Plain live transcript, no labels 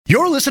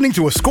You're listening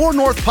to a Score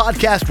North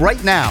podcast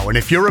right now, and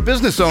if you're a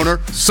business owner,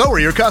 so are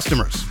your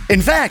customers.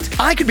 In fact,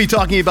 I could be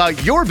talking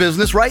about your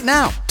business right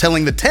now,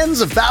 telling the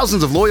tens of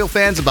thousands of loyal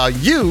fans about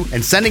you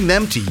and sending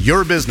them to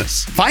your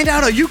business. Find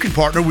out how you can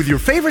partner with your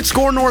favorite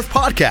Score North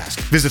podcast.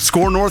 Visit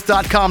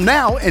scorenorth.com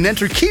now and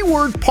enter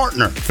keyword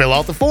partner. Fill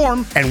out the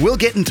form, and we'll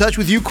get in touch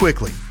with you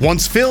quickly.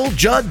 Once Phil,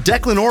 Judd,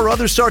 Declan, or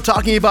others start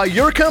talking about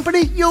your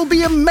company, you'll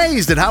be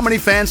amazed at how many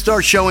fans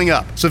start showing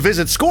up. So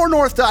visit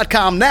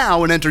scorenorth.com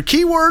now and enter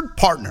keyword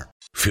partner.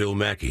 Phil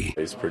Mackey.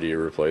 He's pretty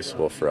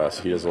irreplaceable for us.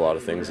 He does a lot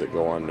of things that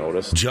go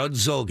unnoticed. Judd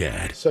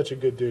Zulgad. Such a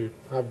good dude.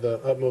 I have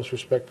the utmost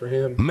respect for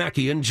him.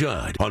 Mackey and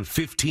Judd on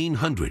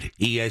 1500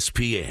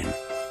 ESPN.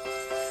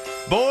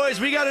 Boys,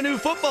 we got a new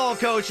football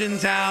coach in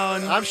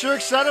town. I'm sure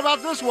excited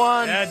about this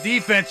one. That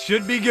defense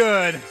should be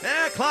good.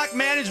 Clock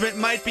management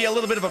might be a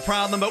little bit of a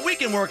problem, but we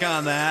can work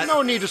on that.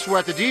 No need to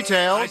sweat the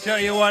details. I tell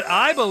you what,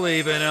 I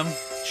believe in him.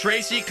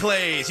 Tracy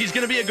Claeys, he's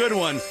going to be a good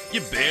one.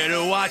 You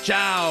better watch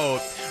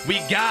out. We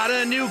got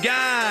a new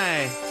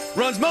guy.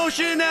 Runs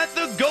motion at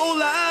the goal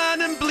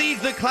line and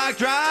bleeds the clock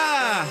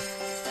dry.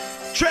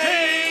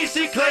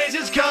 Tracy Claeys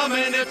is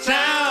coming to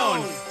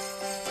town.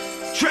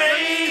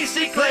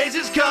 Tracy Claeys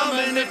is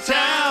coming to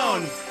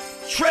town.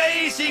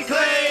 Tracy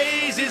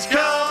Claeys is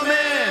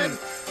coming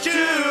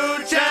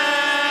to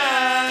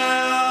town.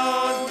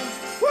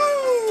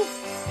 Woo!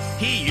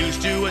 He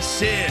used to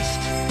assist.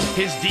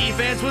 His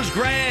defense was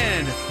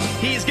grand.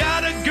 He's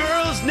got a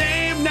girl's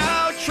name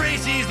now.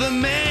 Tracy's the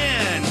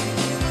man.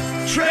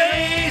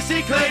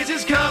 Tracy Claeys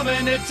is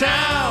coming to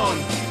town.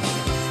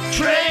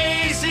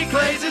 Tracy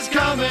Claeys is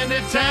coming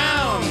to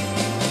town.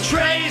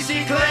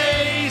 Tracy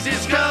Claeys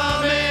is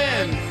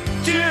coming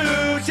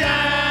to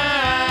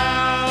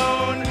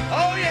town.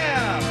 Oh,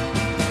 yeah.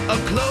 A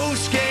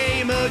close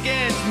game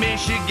against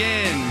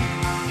Michigan.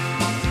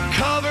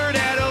 Covered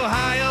at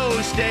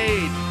Ohio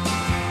State.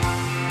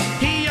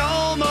 He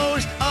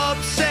almost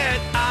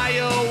upset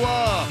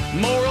Iowa.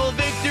 Moral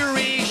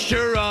victories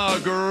sure are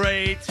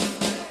great.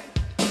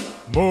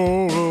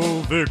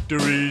 Moral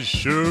victories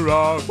sure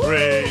are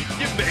great.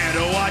 You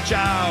better watch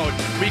out.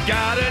 We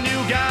got a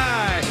new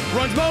guy.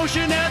 Runs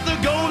motion at the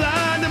goal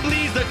line and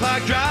bleeds the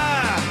clock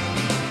dry.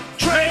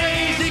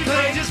 Tracy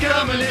Claeys is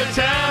coming to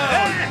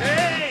town.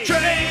 Hey, hey.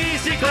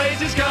 Tracy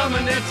Claeys is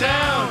coming to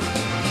town.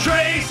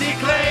 Tracy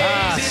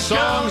Claeys is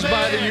Songs coming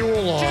by the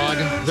Yule Log.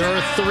 to There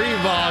are 3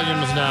 town.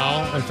 volumes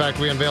now. In fact,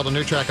 we unveiled a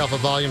new track off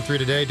of Volume 3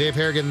 today. Dave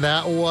Harrigan,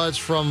 that was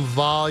from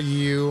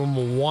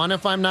Volume 1,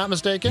 if I'm not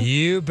mistaken.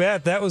 You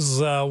bet. That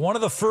was one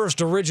of the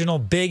first original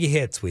big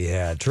hits we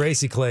had.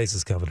 Tracy Claeys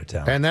is coming to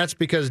town. And that's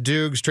because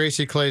Dukes,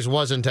 Tracy Claeys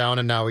was in town,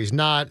 and now he's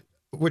not,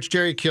 which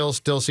Jerry Kill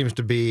still seems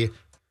to be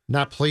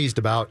not pleased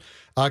about.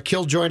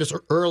 Kill joined us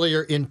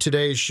earlier in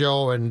today's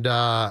show and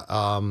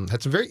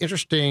had some very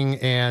interesting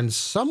and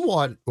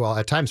somewhat, well,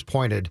 at times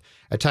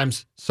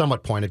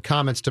somewhat pointed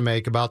comments to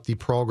make about the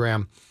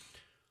program.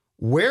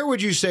 Where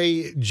would you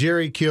say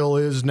Jerry Kill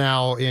is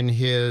now in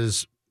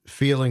his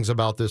feelings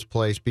about this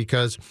place?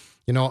 Because,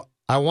 you know,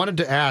 I wanted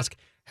to ask,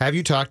 have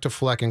you talked to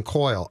Fleck and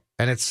Coyle?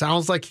 And it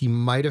sounds like he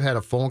might have had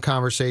a phone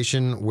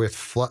conversation with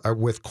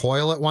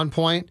Coyle at one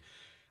point.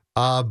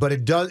 But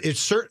it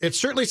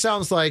certainly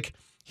sounds like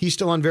he's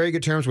still on very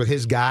good terms with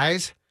his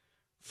guys.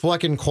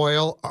 Fleck and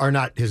Coyle are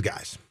not his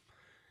guys.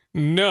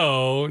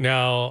 No,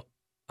 now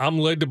I'm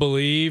led to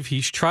believe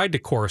he's tried to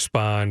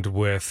correspond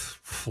with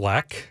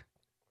Fleck.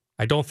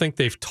 I don't think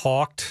they've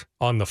talked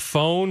on the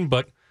phone,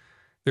 but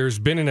there's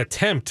been an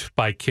attempt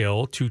by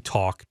Kill to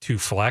talk to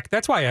Fleck.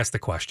 That's why I asked the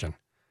question.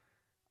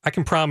 I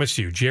can promise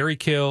you, Jerry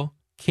Kill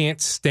can't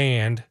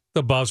stand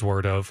the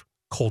buzzword of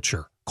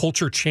culture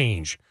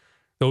change,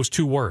 those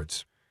 2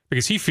 words,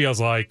 because he feels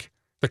like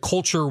the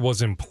culture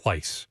was in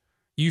place.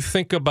 You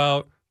think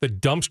about the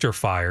dumpster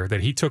fire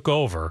that he took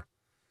over,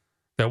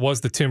 that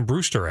was the Tim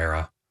Brewster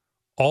era,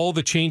 all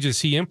the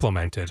changes he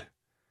implemented,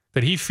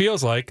 that he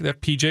feels like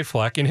that PJ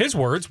Fleck, in his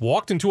words,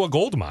 walked into a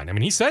gold mine. I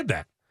mean, he said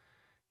that.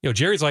 You know,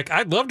 Jerry's like,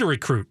 I'd love to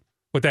recruit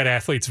with that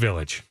Athletes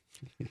Village.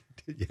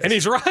 Yes. And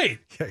he's right.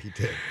 Yeah, he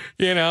did.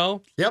 You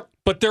know? Yep.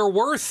 But there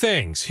were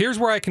things. Here's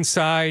where I can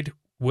side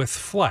with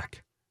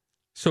Fleck.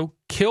 So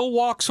Kill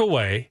walks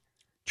away.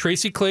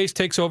 Tracy Claeys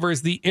takes over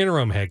as the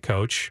interim head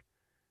coach.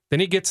 Then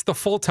he gets the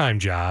full-time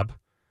job.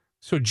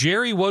 So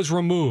Jerry was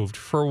removed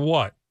for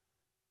what?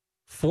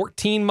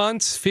 14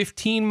 months,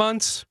 15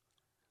 months?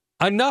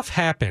 Enough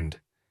happened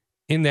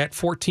in that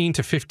 14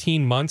 to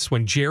 15 months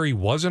when Jerry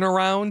wasn't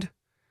around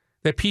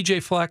that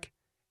PJ Fleck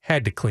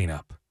had to clean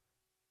up.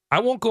 I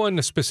won't go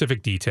into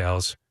specific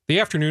details. The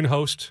afternoon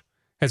host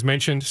has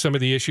mentioned some of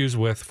the issues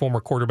with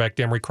former quarterback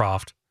Demery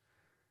Croft.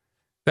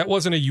 That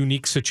wasn't a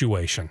unique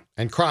situation.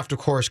 And Croft, of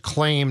course,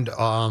 claimed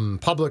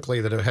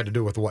publicly that it had to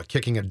do with what,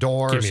 kicking a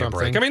door or something.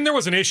 Break. I mean, there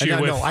was an issue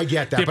with I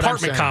get that, the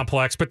apartment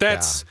complex, but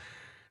that's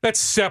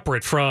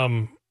separate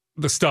from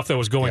the stuff that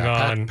was going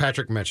on.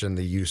 Patrick mentioned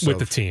the use with of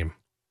the team.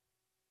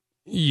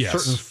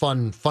 Yes,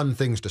 certain fun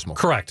things to smoke.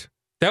 Correct.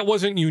 That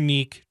wasn't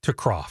unique to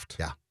Croft.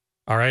 Yeah.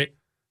 All right.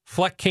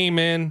 Fleck came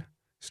in,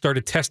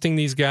 started testing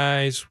these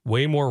guys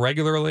way more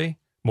regularly.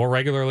 more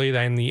regularly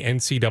than the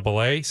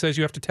NCAA says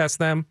you have to test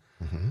them.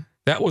 Mm-hmm.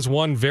 That was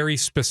one very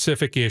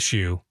specific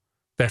issue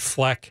that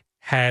Fleck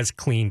has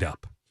cleaned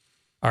up.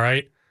 All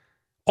right.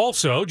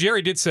 Also,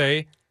 Jerry did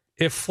say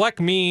if Fleck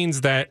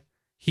means that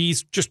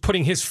he's just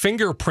putting his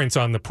fingerprints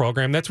on the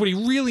program, that's what he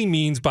really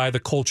means by the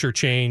culture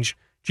change.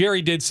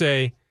 Jerry did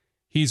say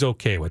he's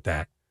okay with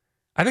that.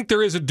 I think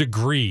there is a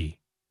degree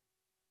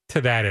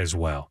to that as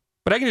well.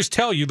 But I can just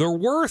tell you there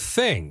were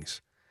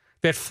things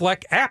that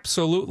Fleck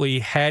absolutely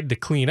had to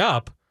clean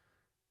up,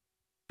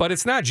 but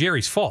it's not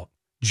Jerry's fault.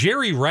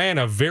 Jerry ran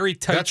a very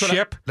tight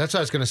ship. That's what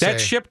I was going to say.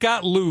 That ship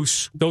got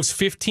loose those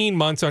 15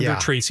 months under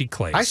Tracy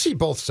Claeys. I see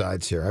both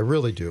sides here. I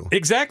really do.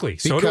 Exactly.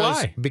 So do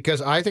I.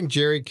 Because I think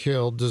Jerry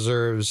Kill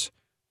deserves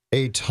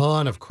a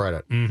ton of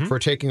credit for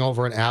taking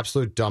over an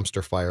absolute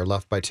dumpster fire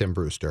left by Tim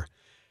Brewster.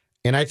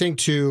 And I think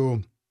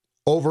to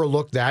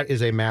overlook that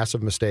is a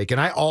massive mistake.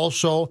 And I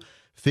also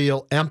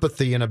feel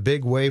empathy in a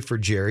big way for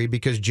Jerry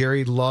because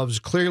Jerry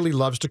clearly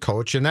loves to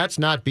coach, and that's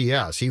not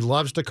BS. He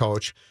loves to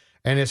coach,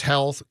 and his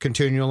health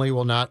continually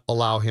will not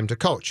allow him to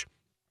coach.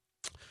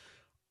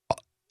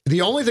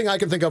 The only thing I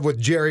can think of with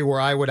Jerry where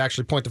I would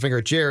actually point the finger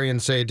at Jerry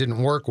and say it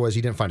didn't work was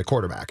he didn't find a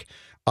quarterback.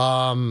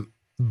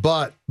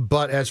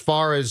 But as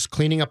far as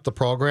cleaning up the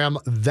program,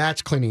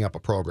 that's cleaning up a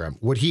program.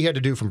 What he had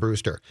to do from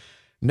Brewster.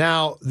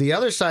 Now, the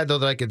other side, though,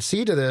 that I could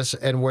see to this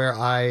and where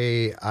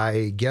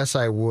I guess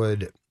I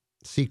would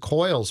see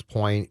Coyle's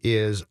point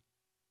is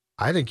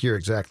I think you're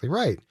exactly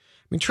right. I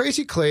mean,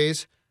 Tracy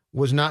Claeys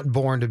was not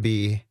born to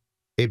be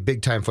a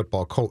big-time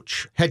football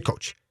coach, head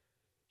coach.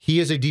 He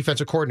is a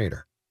defensive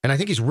coordinator, and I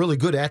think he's really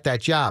good at that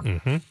job.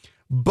 Mm-hmm.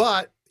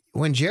 But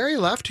when Jerry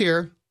left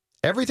here,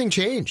 everything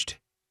changed.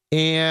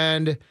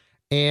 And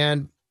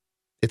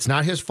it's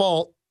not his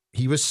fault.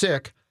 He was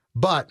sick.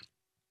 But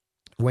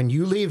when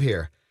you leave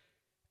here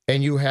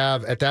and you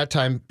have, at that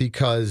time,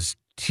 because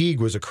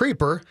Teague was a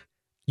creeper,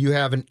 you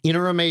have an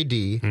interim AD.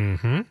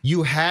 Mm-hmm.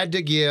 You had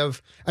to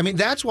give... I mean,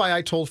 that's why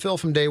I told Phil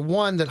from day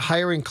one that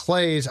hiring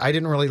Claeys, I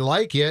didn't really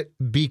like it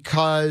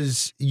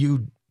because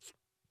you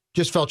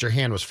just felt your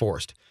hand was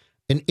forced.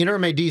 An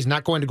interim AD is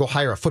not going to go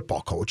hire a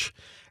football coach.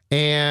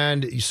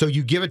 And so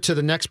you give it to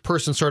the next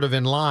person sort of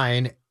in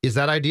line. Is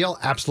that ideal?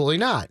 Absolutely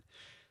not.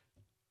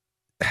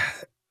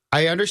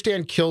 I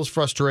understand Kill's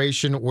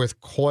frustration with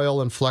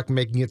Coyle and Fleck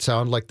making it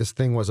sound like this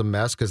thing was a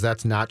mess because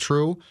that's not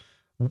true.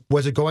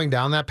 Was it going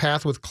down that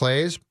path with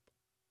Claeys?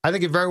 I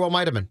think it very well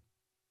might have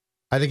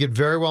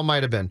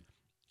been.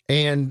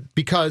 And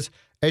because,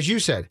 as you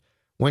said,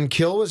 when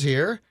Kill was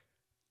here,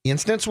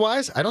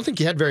 instance-wise, I don't think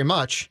you had very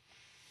much.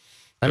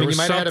 I mean, you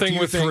might have had a few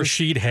with things.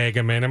 Rashid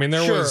Hageman. I mean,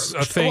 there was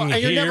a thing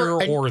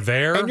or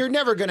there. And you're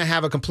never going to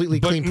have a completely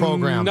clean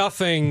program.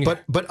 Nothing.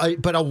 But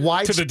a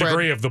widespread. To the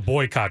degree of the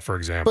boycott, for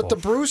example. But the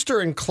Brewster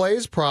and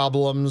Claeys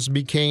problems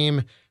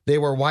they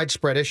were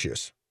widespread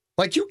issues.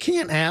 Like, you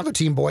can't have a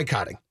team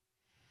boycotting.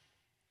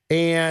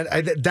 And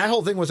that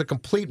whole thing was a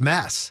complete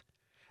mess.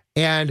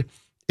 And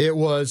it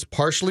was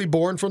partially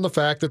born from the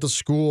fact that the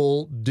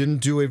school didn't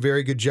do a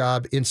very good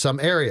job in some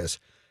areas.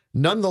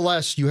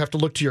 Nonetheless, you have to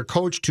look to your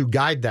coach to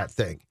guide that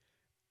thing.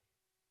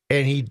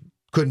 And he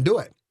couldn't do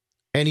it.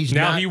 And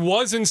he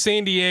was in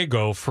San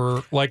Diego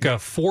for like a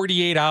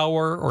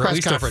 48-hour or at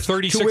least a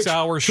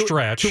 36-hour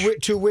stretch.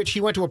 To which he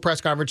went to a press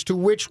conference, to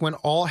which when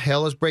all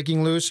hell is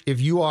breaking loose,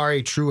 if you are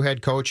a true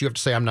head coach, you have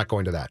to say, I'm not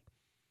going to that.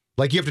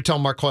 Like, you have to tell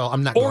Mark Coyle,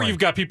 I'm not going. Or you've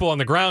got people on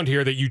the ground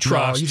here that you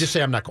trust. No, you just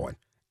say, I'm not going.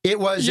 It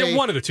was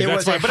one of the two.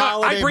 That's fine. But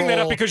I bring that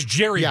up because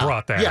Jerry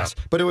brought that up. Yes,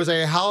 but it was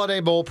a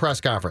Holiday Bowl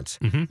press conference.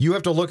 Mm-hmm. You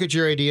have to look at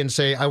your AD and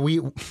say,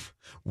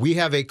 we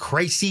have a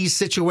crisis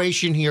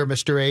situation here,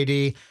 Mr.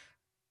 AD.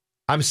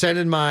 I'm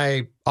sending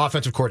my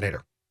offensive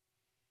coordinator.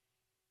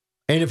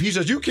 And if he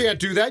says, you can't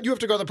do that, you have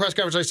to go to the press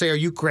conference and say, are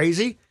you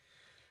crazy?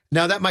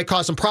 Now, that might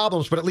cause some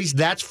problems, but at least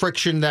that's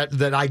friction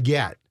that I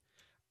get.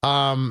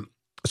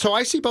 So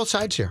I see both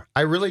sides here.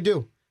 I really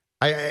do.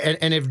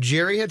 And if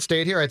Jerry had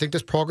stayed here, I think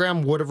this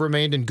program would have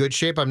remained in good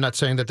shape. I'm not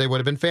saying that they would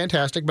have been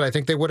fantastic, but I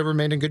think they would have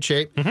remained in good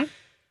shape. Mm-hmm.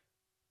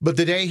 But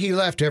the day he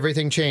left,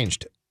 everything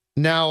changed.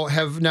 Now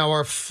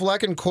are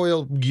Fleck and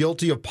Coyle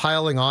guilty of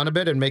piling on a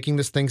bit and making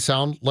this thing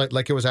sound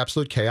like it was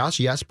absolute chaos?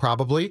 Yes,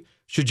 probably.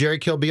 Should Jerry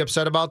Kill be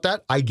upset about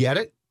that? I get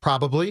it,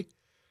 probably.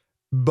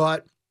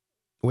 But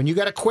when you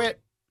got to quit,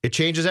 it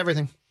changes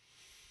everything.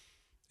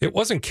 It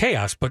wasn't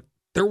chaos, but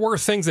there were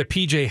things that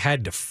PJ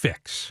had to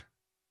fix.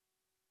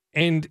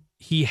 And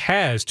he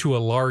has to a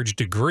large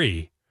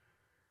degree.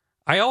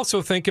 I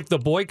also think if the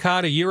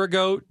boycott a year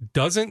ago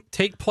doesn't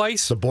take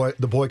place... The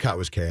boycott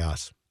was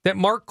chaos. That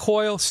Mark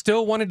Coyle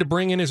still wanted to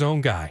bring in his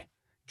own guy.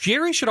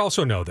 Jerry should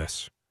also know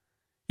this.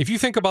 If you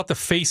think about the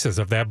faces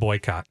of that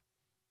boycott,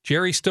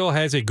 Jerry still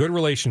has a good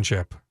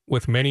relationship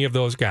with many of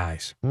those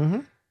guys. Mm-hmm.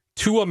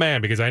 To a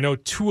man, because I know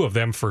two of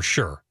them for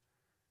sure.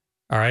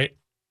 All right?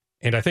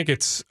 And I think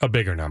it's a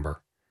bigger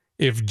number.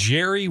 If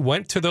Jerry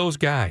went to those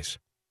guys,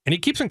 and he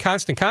keeps in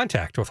constant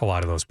contact with a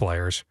lot of those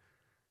players,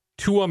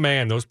 to a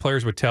man, those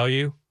players would tell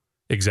you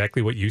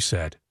exactly what you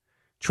said.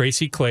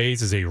 Tracy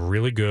Claeys is a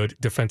really good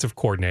defensive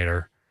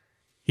coordinator,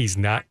 He's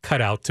not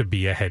cut out to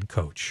be a head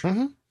coach.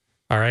 All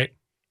right?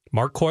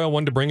 Mark Coyle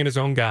wanted to bring in his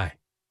own guy.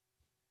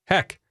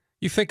 Heck,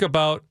 you think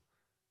about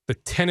the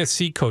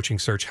Tennessee coaching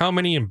search. How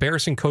many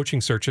embarrassing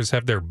coaching searches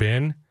have there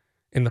been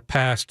in the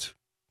past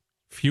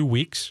few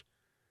weeks?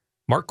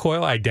 Mark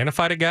Coyle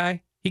identified a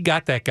guy. He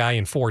got that guy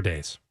in 4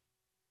 days.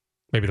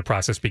 Maybe the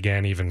process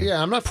began even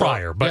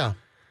prior, but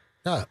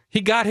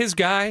he got his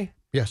guy.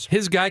 Yes.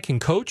 His guy can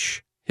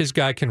coach. His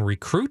guy can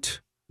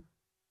recruit.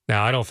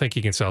 Now, I don't think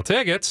he can sell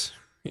tickets.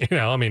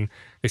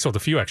 They sold a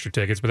few extra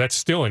tickets, but that's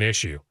still an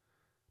issue.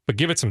 But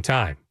give it some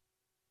time.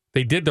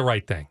 They did the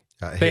right thing.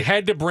 They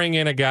had to bring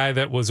in a guy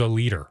that was a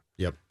leader.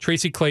 Yep.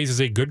 Tracy Claeys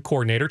is a good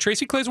coordinator.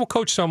 Tracy Claeys will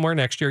coach somewhere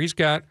next year. He's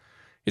got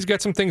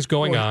some things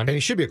going on. And he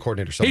should be a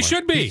coordinator somewhere. He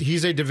should be.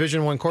 He's a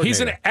Division I coordinator. He's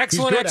an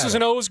excellent X's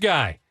and O's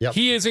guy. Yep.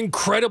 He is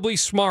incredibly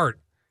smart.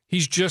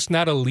 He's just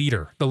not a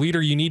leader. The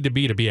leader you need to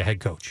be a head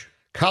coach.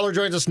 Collar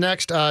joins us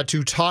next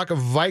to talk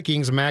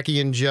Vikings. Mackie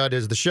and Judd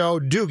is the show.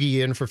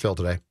 Doogie in for Phil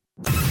today.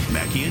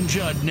 Mackie and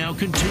Judd now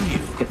continue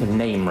Get the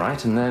name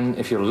right, and then,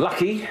 if you're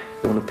lucky,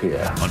 you'll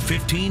appear. on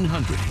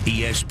 1500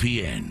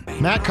 ESPN.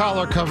 Matt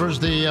Collar covers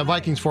the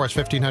Vikings for us,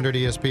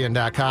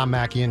 1500ESPN.com.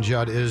 Mackie and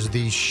Judd is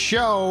the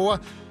show.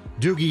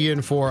 Doogie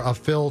in for a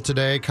Phil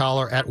today.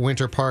 Collar at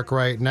Winter Park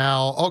right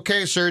now.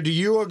 Okay, sir, do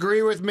you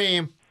agree with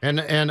me? And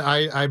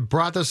I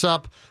brought this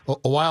up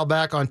a while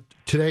back on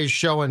today's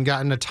show and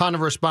gotten a ton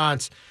of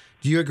response.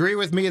 Do you agree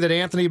with me that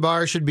Anthony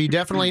Barr should be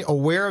definitely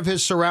aware of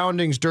his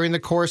surroundings during the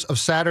course of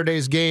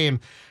Saturday's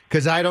game?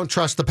 Because I don't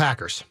trust the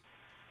Packers.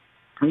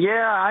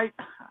 Yeah,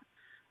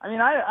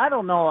 I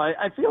don't know.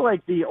 I feel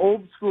like the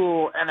old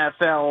school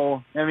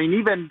NFL,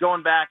 even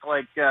going back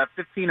like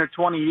 15 or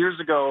 20 years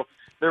ago,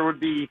 there would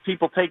be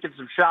people taking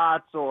some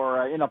shots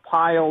or in a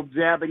pile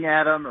jabbing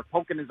at him or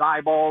poking his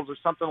eyeballs or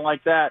something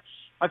like that.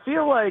 I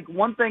feel like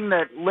one thing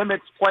that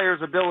limits players'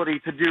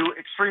 ability to do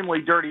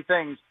extremely dirty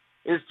things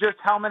is just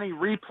how many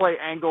replay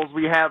angles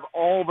we have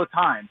all the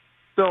time.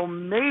 So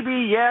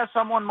maybe,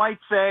 someone might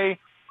say,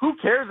 who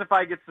cares if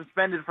I get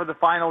suspended for the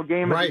final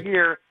game of the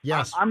year?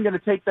 Yes. I'm going to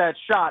take that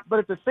shot. But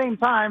at the same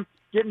time,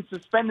 getting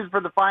suspended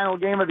for the final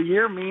game of the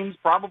year means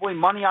probably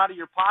money out of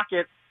your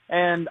pocket.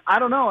 And I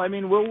don't know.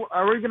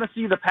 Are we going to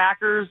see the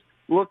Packers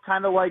look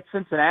kind of like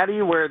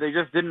Cincinnati, where they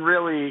just didn't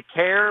really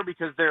care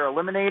because they're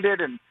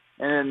eliminated and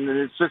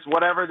it's just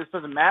whatever, this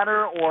doesn't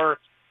matter? Or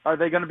are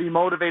they going to be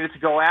motivated to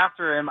go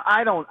after him?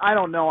 I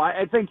don't know.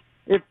 I think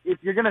if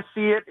you're going to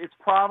see it, it's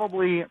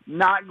probably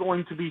not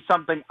going to be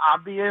something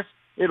obvious.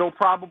 It'll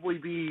probably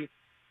be,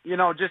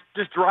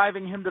 just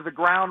driving him to the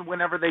ground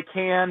whenever they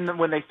can,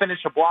 when they finish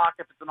a block,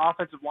 if it's an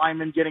offensive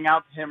lineman getting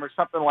out to him or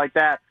something like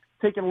that,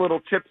 taking little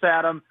chips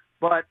at him.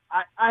 But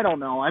I don't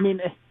know.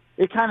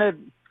 It kind of,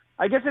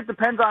 I guess it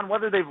depends on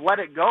whether they've let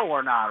it go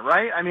or not,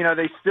 right? Are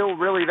they still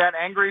really that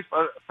angry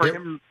for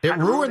him? It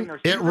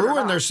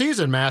ruined their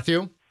season,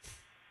 Matthew.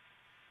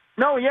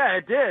 No, yeah,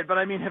 it did. But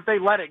if they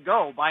let it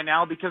go by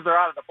now because they're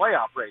out of the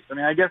playoff race,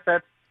 I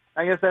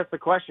guess that's the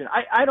question.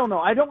 I don't know.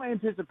 I don't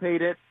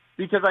anticipate it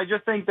because I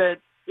just think that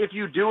if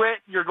you do it,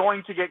 you're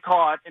going to get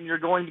caught and you're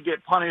going to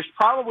get punished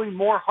probably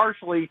more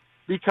harshly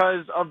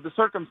because of the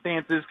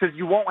circumstances, because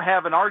you won't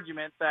have an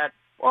argument that,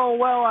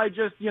 I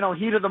just,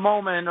 heat of the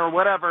moment or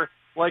whatever,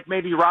 like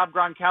maybe Rob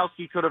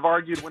Gronkowski could have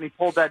argued when he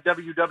pulled that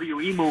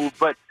WWE move.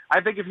 But I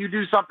think if you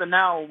do something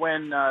now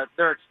when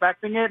they're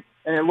expecting it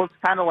and it looks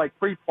kind of like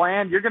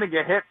pre-planned, you're going to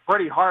get hit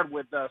pretty hard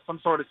with some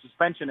sort of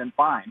suspension and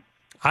fine.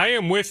 I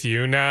am with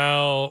you.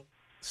 Now,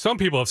 some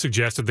people have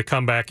suggested the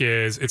comeback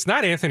is it's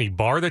not Anthony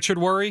Barr that should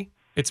worry.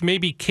 It's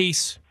maybe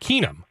Case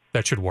Keenum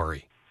that should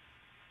worry.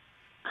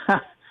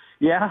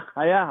 Yeah.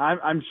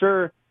 I'm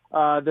sure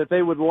that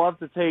they would love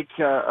to take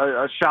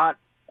a shot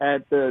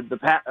at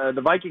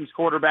the Vikings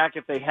quarterback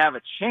if they have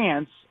a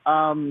chance.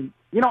 I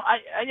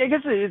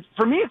guess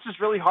for me, it's just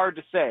really hard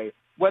to say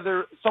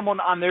whether someone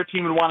on their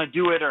team would want to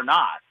do it or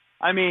not.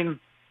 I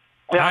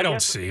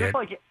don't see it.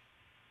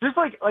 Just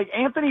like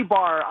Anthony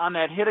Barr on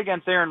that hit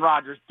against Aaron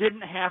Rodgers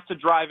didn't have to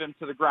drive him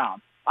to the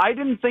ground. I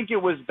didn't think it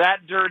was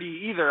that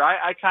dirty either.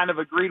 I kind of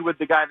agreed with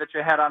the guy that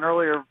you had on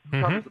earlier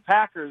from the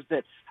Packers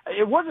that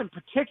it wasn't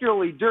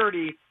particularly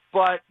dirty,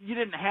 but you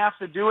didn't have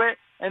to do it.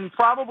 And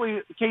probably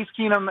Case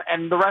Keenum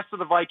and the rest of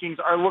the Vikings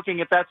are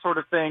looking at that sort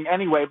of thing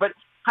anyway. But,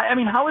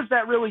 how is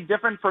that really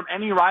different from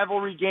any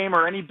rivalry game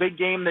or any big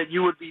game that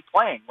you would be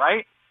playing,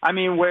 right?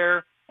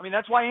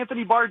 That's why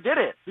Anthony Barr did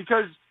it,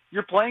 because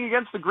you're playing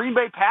against the Green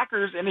Bay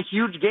Packers in a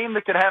huge game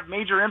that could have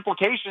major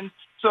implications.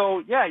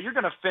 So, yeah, you're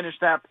going to finish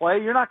that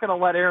play. You're not going to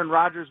let Aaron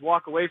Rodgers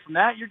walk away from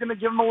that. You're going to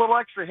give him a little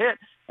extra hit,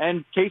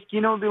 and Case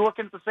Keenum will be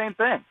looking at the same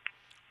thing.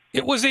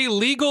 It was a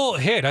legal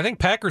hit. I think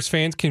Packers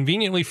fans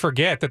conveniently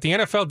forget that the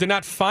NFL did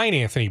not fine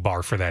Anthony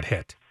Barr for that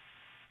hit.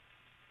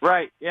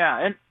 Right,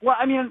 yeah. And,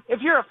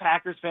 if you're a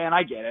Packers fan,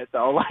 I get it,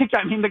 though.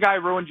 The guy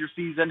ruined your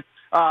season,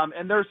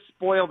 and they're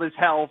spoiled as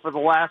hell for the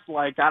last,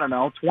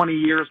 20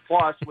 years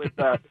plus with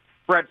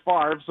Brett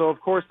Favre. So, of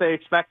course, they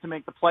expect to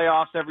make the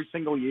playoffs every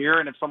single year,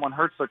 and if someone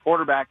hurts their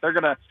quarterback, they're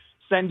going to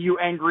send you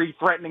angry,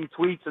 threatening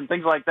tweets and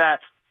things like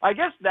that. I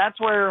guess that's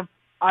where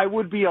I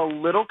would be a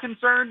little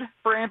concerned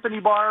for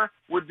Anthony Barr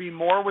would be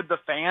more with the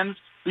fans,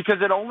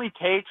 because it only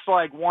takes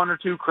like one or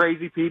two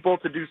crazy people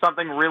to do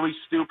something really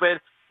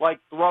stupid, like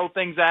throw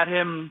things at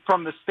him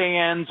from the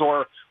stands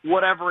or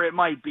whatever it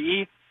might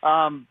be.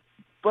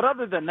 But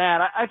other than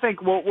that, I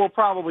think we'll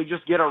probably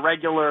just get a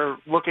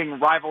regular-looking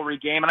rivalry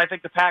game. And I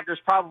think the Packers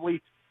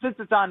probably, since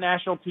it's on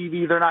national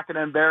TV, they're not going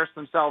to embarrass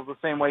themselves the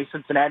same way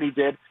Cincinnati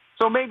did.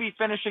 So maybe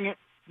finishing it,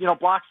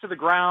 blocks to the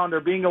ground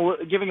or giving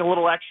a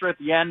little extra at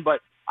the end. But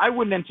I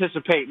wouldn't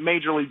anticipate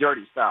majorly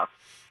dirty stuff.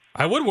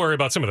 I would worry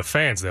about some of the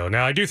fans, though.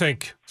 Now, I do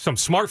think some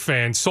smart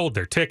fans sold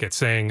their tickets,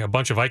 saying a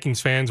bunch of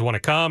Vikings fans want to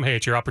come. Hey,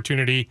 it's your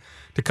opportunity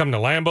to come to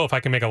Lambeau. If I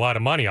can make a lot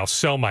of money, I'll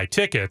sell my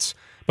tickets.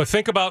 But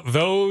think about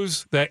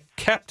those that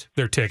kept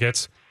their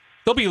tickets.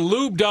 They'll be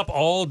lubed up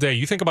all day.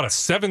 You think about a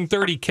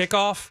 7:30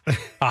 kickoff,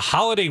 a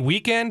holiday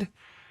weekend.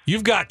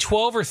 You've got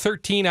 12 or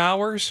 13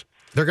 hours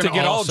to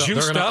get all juiced up.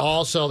 They're going to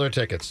all sell their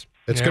tickets.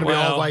 It's going to be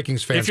all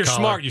Vikings fans. If you're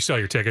smart, you sell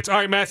your tickets. All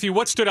right, Matthew,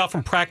 what stood out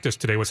from practice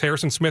today? Was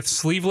Harrison Smith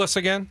sleeveless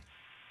again?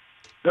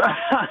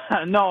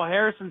 No,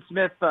 Harrison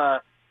Smith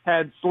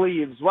had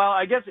sleeves. Well,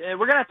 I guess we're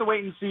going to have to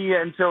wait and see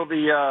until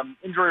the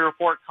injury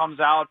report comes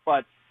out,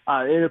 but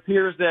it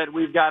appears that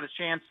we've got a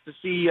chance to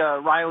see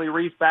Riley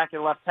Reiff back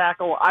at left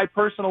tackle. I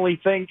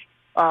personally think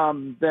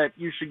that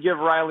you should give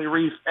Riley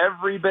Reiff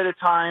every bit of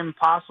time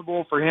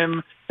possible for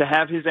him to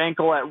have his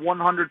ankle at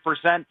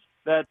 100%.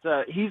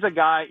 That he's a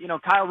guy,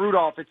 Kyle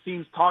Rudolph, it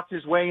seems, talked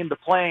his way into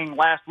playing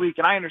last week,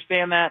 and I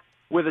understand that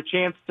with a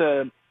chance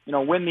to,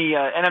 win the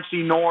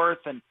NFC North,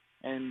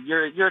 and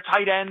you're a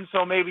tight end,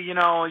 so maybe, you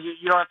don't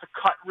have to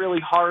cut really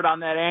hard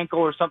on that ankle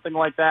or something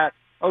like that.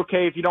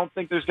 Okay, if you don't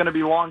think there's going to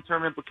be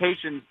long-term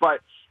implications,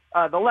 but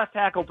the left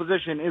tackle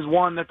position is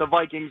one that the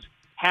Vikings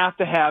have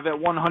to have at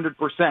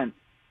 100%.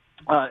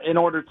 In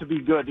order to be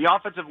good. The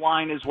offensive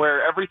line is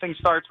where everything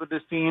starts with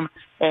this team,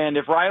 and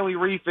if Riley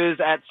Reiff is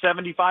at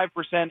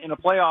 75% in a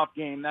playoff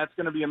game, that's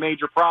going to be a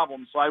major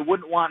problem. So I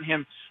wouldn't want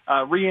him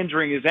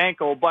re-injuring his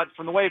ankle, but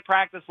from the way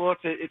practice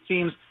looks, it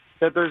seems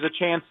that there's a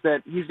chance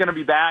that he's going to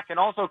be back. And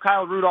also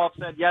Kyle Rudolph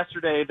said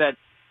yesterday that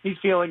he's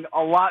feeling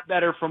a lot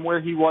better from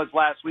where he was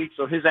last week,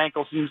 so his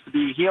ankle seems to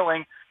be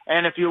healing.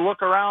 And if you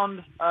look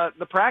around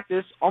the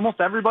practice,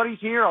 almost everybody's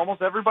here.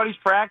 Almost everybody's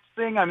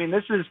practicing. I mean,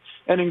 this is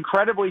an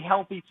incredibly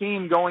healthy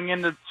team going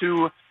into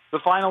the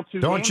final two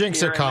games. Don't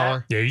jinx it,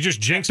 caller. Yeah, you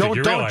just jinxed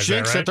it. Don't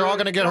jinx it. They're all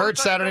going to get hurt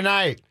Saturday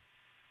night.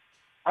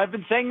 I've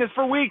been saying this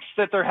for weeks,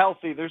 that they're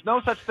healthy. There's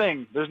no such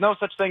thing. There's no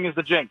such thing as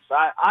the jinx.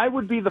 I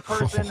would be the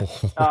person,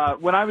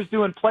 when I was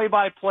doing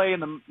play-by-play in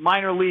the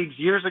minor leagues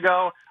years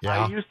ago,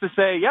 I used to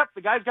say, yep,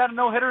 the guy's got a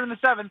no-hitter in the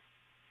seventh.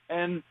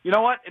 And you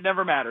know what? It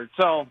never mattered.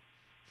 So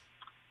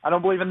I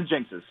don't believe in the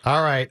jinxes.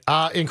 All right.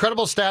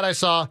 Incredible stat I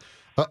saw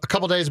a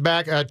couple days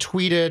back,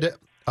 tweeted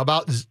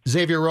about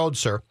Xavier Rhodes,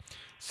 sir.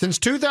 Since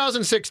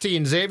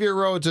 2016, Xavier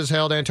Rhodes has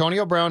held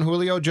Antonio Brown,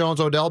 Julio Jones,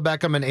 Odell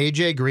Beckham, and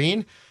A.J.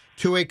 Green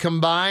to a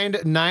combined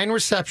 9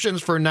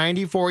 receptions for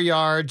 94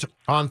 yards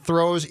on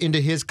throws into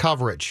his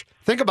coverage.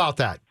 Think about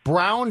that.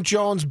 Brown,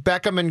 Jones,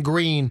 Beckham, and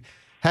Green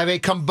have a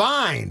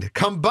combined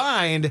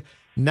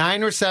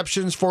 9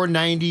 receptions for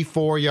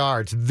 94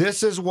 yards.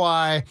 This is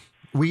why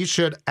we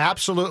should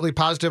absolutely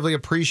positively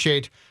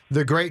appreciate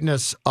the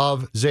greatness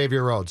of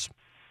Xavier Rhodes.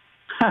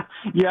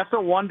 You have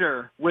to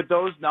wonder, with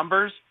those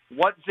numbers,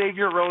 what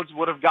Xavier Rhodes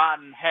would have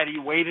gotten had he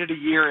waited a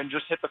year and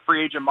just hit the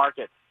free agent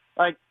market.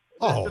 Like,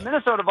 the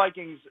Minnesota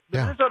Vikings,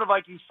 Minnesota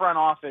Vikings front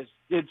office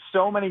did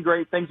so many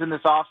great things in this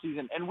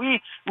offseason, and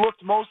we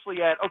looked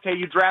mostly at, okay,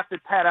 you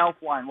drafted Pat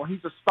Elflein. Well,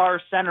 he's a star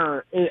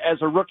center as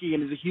a rookie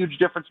and is a huge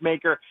difference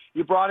maker.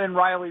 You brought in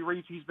Riley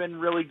Reiff. He's been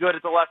really good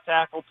at the left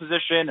tackle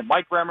position, and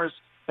Mike Remmers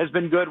has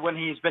been good when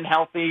he's been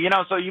healthy.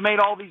 So you made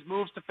all these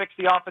moves to fix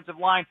the offensive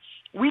line.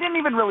 We didn't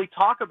even really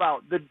talk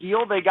about the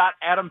deal they got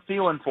Adam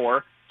Thielen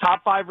for,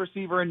 top 5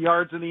 receiver in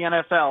yards in the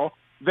NFL.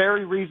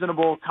 Very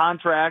reasonable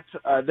contract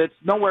that's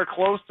nowhere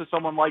close to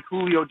someone like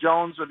Julio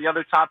Jones or the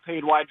other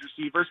top-paid wide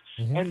receivers.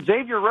 Mm-hmm. And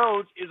Xavier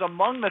Rhodes is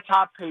among the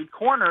top-paid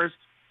corners,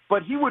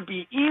 but he would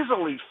be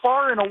easily,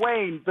 far and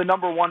away, the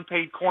number 1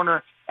 paid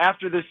corner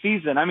after this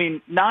season. I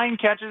mean, 9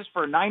 catches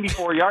for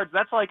 94 yards.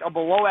 That's like a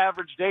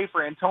below-average day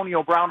for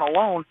Antonio Brown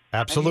alone.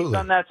 Absolutely. And he's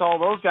done that to all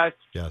those guys.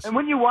 Yes. And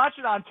when you watch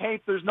it on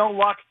tape, there's no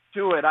luck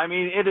to it. I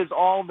mean, it is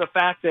all the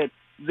fact that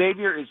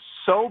Xavier is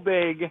so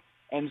big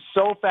and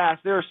so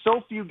fast. There are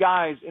so few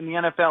guys in the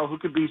NFL who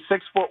could be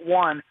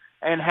 6'1"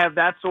 and have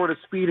that sort of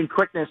speed and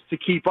quickness to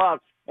keep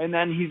up. And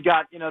then he's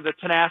got, the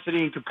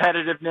tenacity and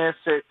competitiveness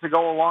to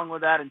go along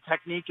with that, and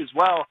technique as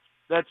well.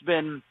 That's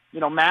been,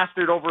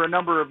 mastered over a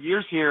number of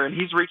years here, and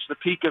he's reached the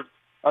peak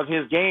of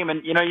his game.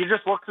 And, you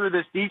just look through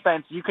this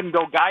defense, you can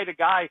go guy to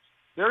guy.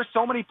 There are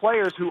so many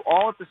players who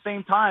all at the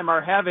same time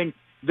are having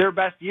their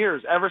best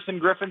years. Everson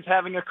Griffin's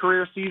having a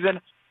career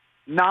season.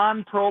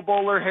 Non-Pro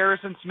Bowler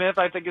Harrison Smith,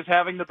 I think, is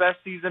having the best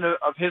season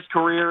of his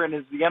career and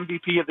is the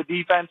MVP of the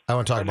defense. I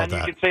want to talk about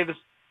that. You could say this,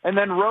 and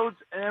then Rhodes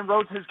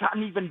has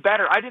gotten even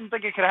better. I didn't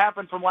think it could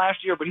happen from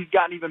last year, but he's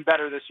gotten even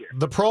better this year.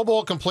 The Pro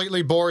Bowl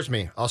completely bores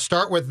me. I'll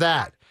start with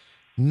that.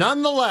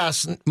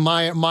 Nonetheless,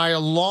 my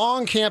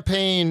long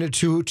campaign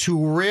to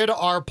rid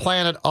our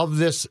planet of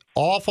this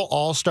awful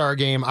All-Star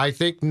game, I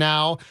think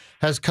now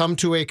has come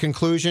to a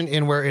conclusion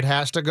in where it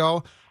has to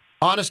go.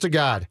 Honest to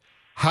God,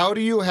 how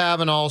do you have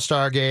an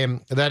All-Star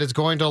game that is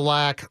going to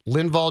lack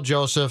Linval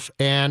Joseph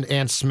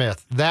and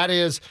Smith? That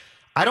is,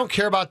 I don't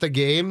care about the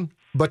game,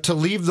 but to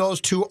leave those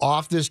two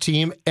off this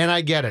team, and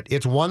I get it.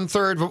 It's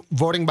 1/3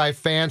 voting by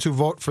fans who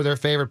vote for their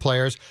favorite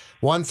players,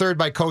 1/3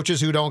 by coaches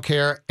who don't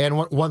care, and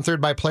 1/3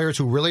 by players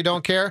who really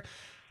don't care.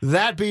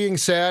 That being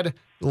said,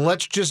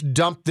 let's just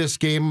dump this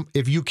game.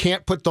 If you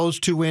can't put those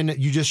two in,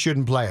 you just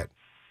shouldn't play it.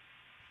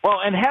 Well,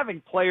 and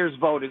having players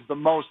vote is the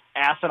most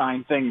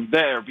asinine thing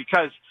there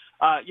because,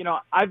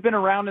 I've been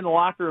around in the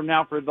locker room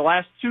now for the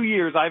last 2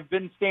 years. I've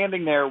been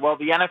standing there while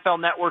the NFL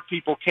Network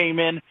people came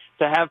in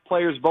to have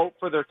players vote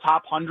for their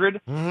top 100.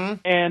 Mm-hmm.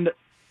 And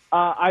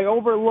I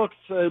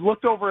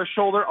looked over a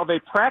shoulder of a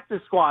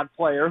practice squad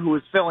player who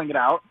was filling it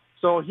out,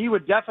 so he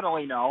would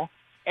definitely know.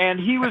 And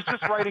he was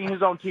just writing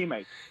his own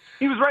teammates.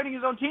 He was writing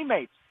his own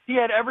teammates. He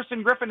had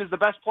Everson Griffin as the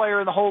best player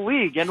in the whole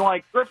league, and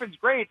Griffin's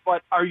great,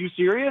 but are you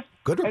serious?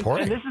 Good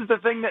reporting. And this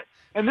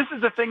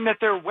is the thing that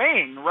they're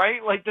weighing,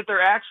 right? Like that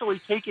they're actually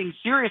taking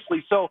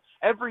seriously. So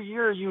every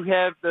year you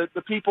have the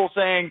people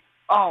saying,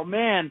 "Oh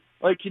man,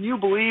 can you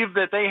believe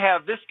that they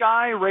have this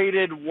guy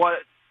rated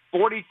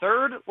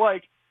 43rd?"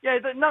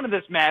 None of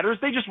this matters.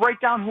 They just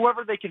write down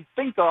whoever they can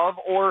think of,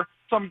 or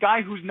some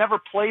guy who's never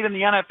played in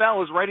the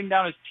NFL is writing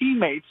down his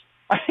teammates.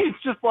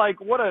 It's just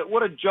what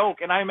a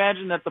joke. And I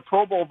imagine that the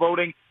Pro Bowl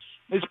voting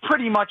is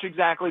pretty much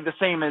exactly the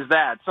same as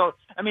that. So,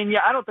 I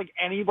don't think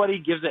anybody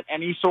gives it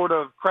any sort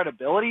of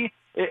credibility.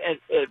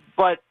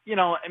 But,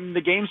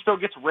 the game still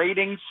gets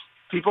ratings.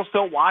 People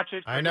still watch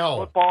it. I know.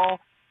 Football.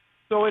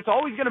 So it's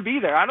always going to be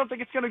there. I don't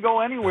think it's going to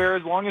go anywhere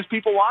as long as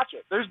people watch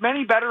it. There's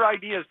many better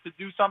ideas to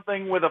do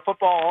something with a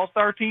football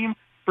all-star team,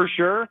 for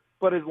sure.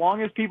 But as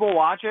long as people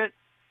watch it,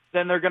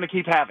 then they're going to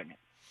keep having it.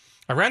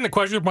 I ran the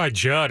question by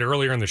Judd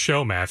earlier in the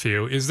show,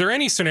 Matthew. Is there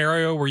any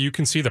scenario where you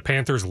can see the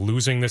Panthers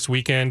losing this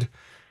weekend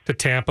to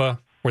Tampa,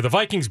 where the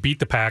Vikings beat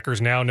the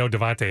Packers? Now no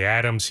Devontae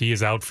Adams. He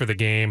is out for the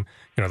game.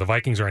 The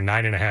Vikings are a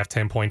 9.5,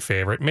 10-point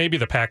favorite. Maybe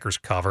the Packers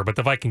cover, but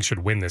the Vikings should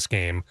win this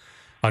game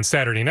on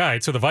Saturday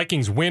night. So the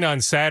Vikings win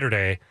on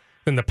Saturday,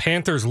 then the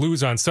Panthers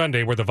lose on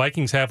Sunday, where the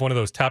Vikings have one of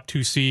those top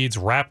 2 seeds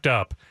wrapped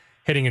up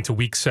heading into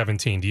Week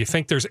 17. Do you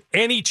think there's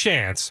any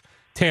chance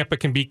Tampa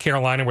can beat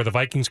Carolina, where the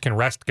Vikings can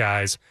rest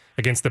guys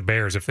against the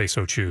Bears if they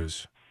so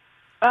choose?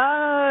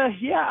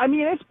 Yeah,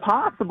 it's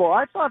possible.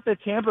 I thought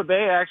that Tampa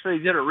Bay actually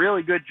did a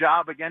really good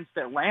job against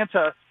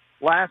Atlanta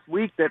last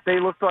week, that they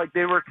looked like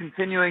they were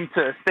continuing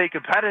to stay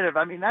competitive.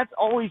 That's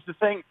always the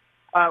thing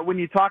when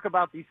you talk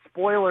about these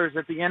spoilers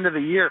at the end of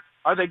the year.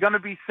 Are they going to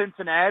be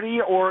Cincinnati,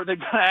 or are they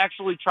going to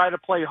actually try to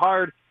play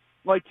hard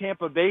like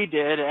Tampa Bay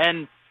did?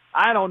 And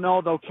I don't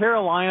know, though.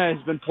 Carolina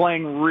has been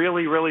playing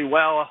really, really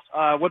well.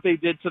 What they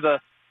did to the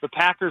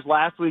Packers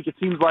last week, it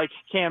seems like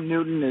Cam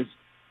Newton is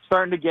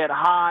starting to get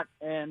hot,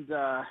 and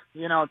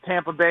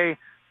Tampa Bay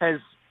has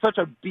such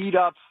a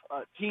beat-up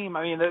team.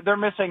 They're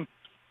missing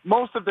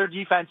most of their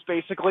defense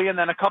basically, and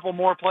then a couple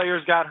more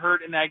players got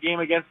hurt in that game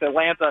against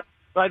Atlanta.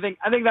 So I think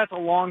that's a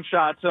long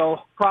shot. So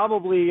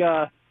probably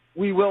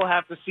we will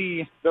have to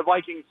see the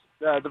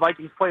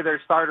Vikings play their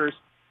starters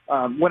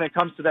when it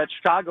comes to that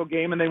Chicago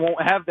game, and they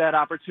won't have that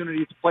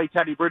opportunity to play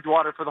Teddy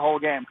Bridgewater for the whole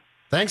game.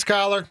 Thanks,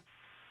 Collar.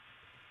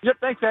 Yep,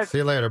 thanks, guys. See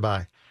you later.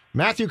 Bye.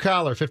 Matthew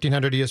Collar,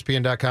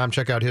 1500ESPN.com.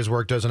 Check out his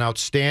work. Does an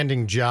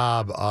outstanding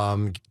job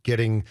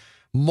getting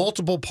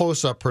multiple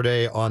posts up per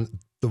day on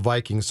the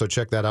Vikings. So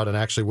check that out. And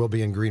actually, we'll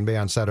be in Green Bay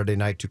on Saturday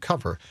night to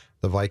cover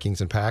the Vikings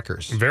and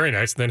Packers. Very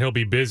nice. Then he'll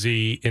be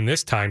busy in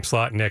this time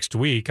slot next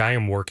week. I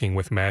am working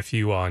with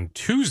Matthew on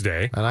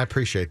Tuesday. And I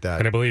appreciate that.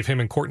 And I believe him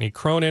and Courtney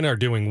Cronin are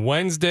doing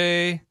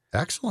Wednesday.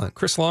 Excellent.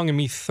 Chris Long and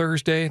me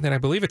Thursday. Then I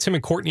believe it's him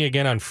and Courtney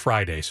again on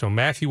Friday. So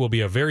Matthew will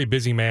be a very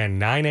busy man,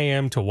 9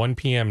 a.m. to 1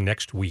 p.m.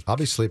 next week. I'll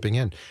be sleeping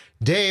in.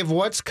 Dave,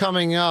 what's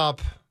coming up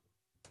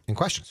in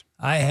questions?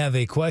 I have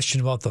a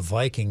question about the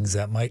Vikings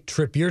that might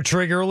trip your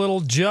trigger a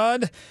little,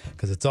 Judd,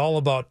 because it's all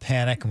about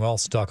panic, and we'll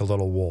also talk a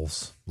little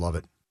Wolves. Love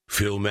it.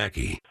 Phil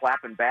Mackey.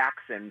 Slapping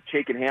backs and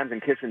shaking hands and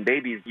kissing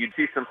babies. You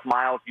see some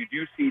smiles. You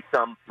do see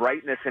some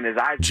brightness in his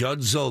eyes.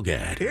 Judd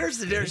Zulgad. Here's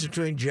the difference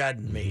between Judd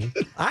and me.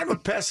 I'm a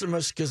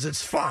pessimist because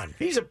it's fun.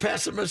 He's a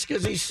pessimist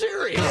because he's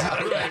serious.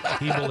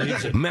 He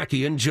believes it.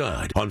 Mackey and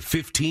Judd on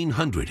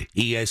 1500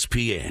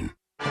 ESPN.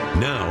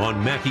 Now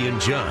on Mackey and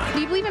Judd.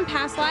 Do you believe in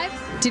past lives?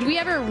 Did we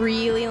ever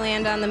really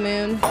land on the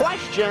moon?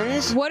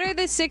 Questions. What are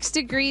the 6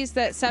 degrees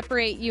that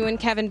separate you and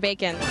Kevin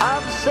Bacon?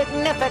 Of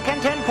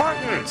significant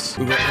importance.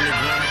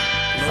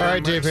 All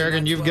right, Dave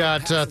Harrigan, you've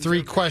got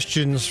 3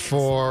 questions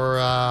for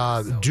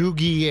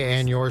Doogie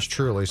and yours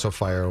truly, so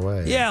fire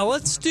away. Yeah,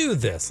 let's do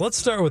this. Let's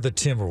start with the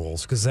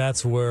Timberwolves, because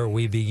that's where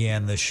we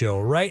began the show.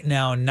 Right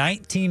now,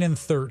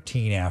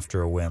 19-13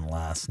 after a win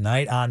last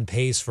night, on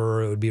pace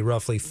for it would be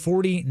roughly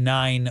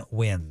 49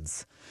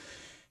 wins.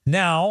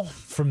 Now,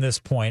 from this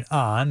point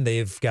on,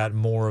 they've got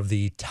more of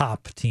the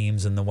top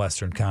teams in the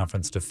Western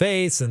Conference to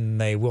face, and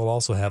they will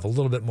also have a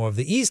little bit more of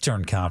the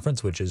Eastern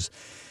Conference, which is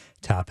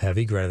top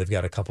heavy. Granted, they've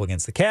got a couple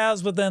against the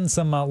Cavs, but then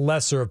some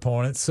lesser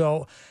opponents.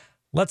 So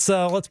let's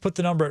put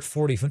the number at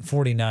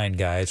 49,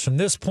 guys. From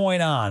this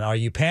point on, are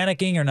you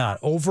panicking or not?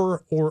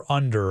 Over or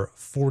under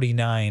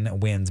 49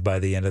 wins by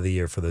the end of the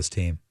year for this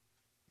team?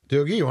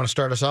 Doogie, you want to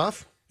start us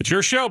off? It's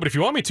your show, but if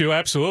you want me to,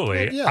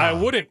 absolutely. Yeah. I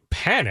wouldn't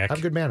panic.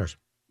 Have good manners.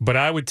 But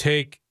I would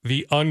take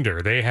the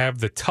under. They have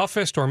the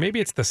toughest, or maybe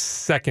it's the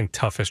second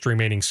toughest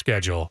remaining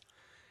schedule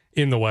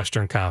in the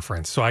Western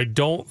Conference. So I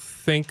don't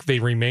think they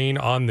remain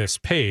on this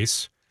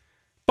pace.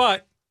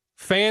 But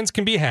fans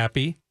can be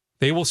happy.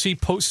 They will see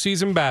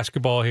postseason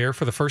basketball here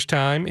for the first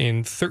time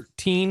in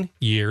 13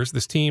 years.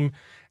 This team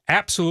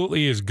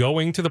absolutely is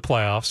going to the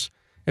playoffs.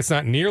 It's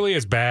not nearly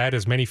as bad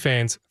as many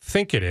fans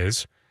think it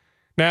is.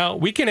 Now,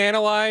 we can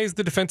analyze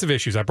the defensive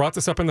issues. I brought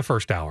this up in the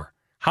first hour.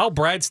 How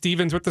Brad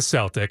Stevens with the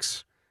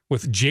Celtics,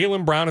 with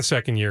Jaylen Brown, a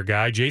second-year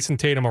guy, Jason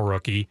Tatum, a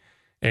rookie,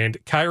 and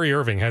Kyrie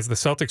Irving has the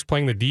Celtics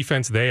playing the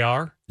defense they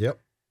are. Yep.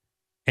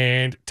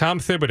 And Tom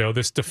Thibodeau,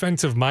 this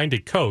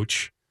defensive-minded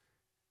coach,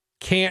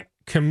 can't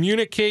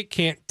communicate,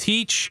 can't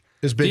teach.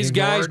 These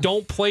guys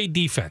don't play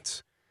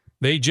defense.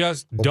 They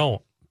just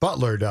don't.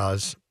 Butler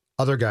does.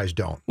 Other guys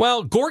don't.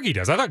 Well, Gorgie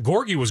does. I thought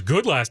Gorgie was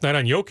good last night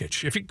on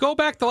Jokic. If you go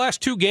back the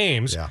last two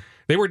games,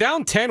 they were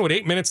down 10 with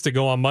 8 minutes to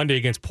go on Monday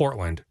against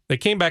Portland. They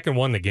came back and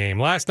won the game.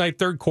 Last night,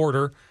 third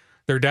quarter,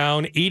 they're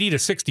down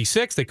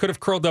 80-66. They could have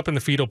curled up in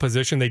the fetal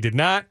position. They did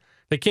not.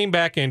 They came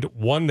back and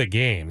won the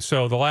game.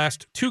 So the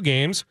last two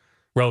games,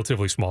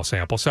 relatively small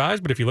sample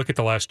size, but if you look at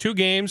the last two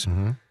games,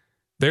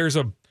 there's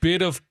a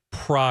bit of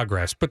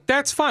progress. But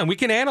that's fine. We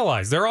can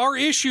analyze. There are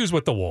issues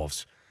with the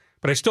Wolves.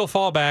 But I still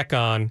fall back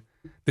on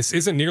this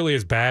isn't nearly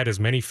as bad as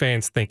many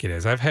fans think it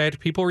is. I've had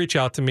people reach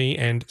out to me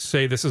and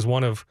say this is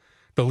one of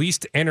the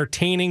least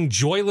entertaining,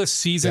 joyless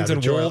seasons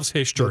in Wolves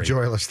history. The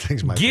joyless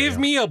things might Give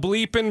me a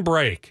bleeping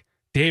break.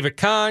 David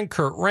Kahn,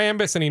 Kurt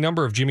Rambis, any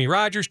number of Jimmy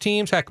Rogers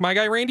teams. Heck, my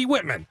guy Randy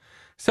Whitman.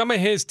 Some of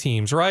his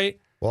teams, right?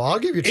 Well, I'll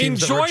give you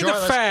teams Enjoy that were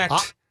the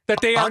fact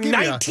that they are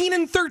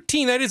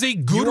 19-13. That is a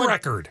good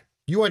record.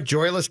 You want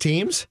joyless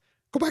teams?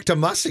 Go back to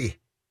Mussy.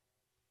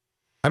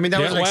 I mean,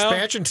 that was an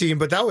expansion team,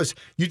 but that was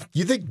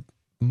you think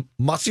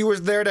Mussy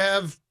was there to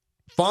have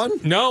fun?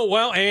 No,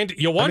 well, and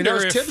you wonder that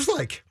was if Tibbs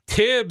like.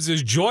 Tibbs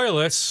is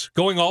joyless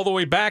going all the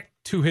way back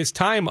to his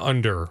time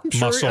under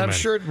Musselman. I'm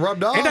sure it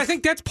rubbed off. And I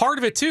think that's part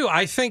of it, too.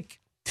 I think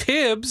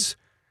Tibbs,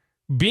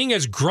 being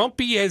as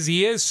grumpy as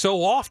he is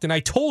so often,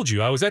 I told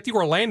you, I was at the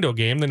Orlando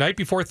game the night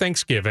before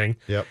Thanksgiving.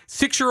 Yep.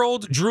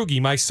 6-year-old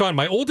Drugi, my son,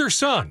 my older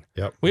son.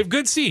 Yep. We have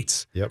good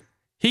seats. Yep.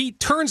 He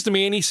turns to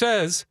me and he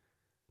says,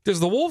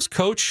 does the Wolves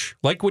coach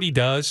like what he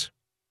does?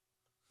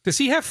 Does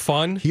he have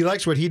fun? He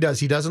likes what he does.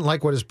 He doesn't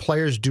like what his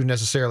players do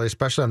necessarily,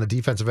 especially on the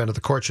defensive end of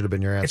the court should have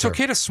been your answer. It's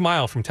okay to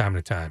smile from time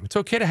to time. It's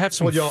okay to have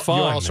some fun.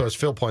 You also, as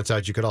Phil points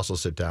out, you could also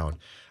sit down.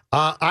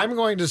 I'm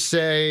going to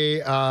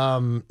say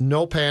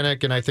no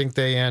panic, and I think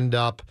they end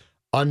up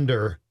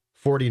under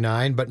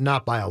 49, but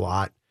not by a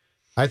lot.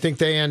 I think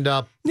they end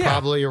up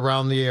probably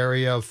around the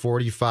area of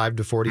 45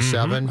 to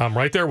 47. I'm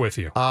right there with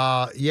you.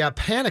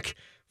 Panic.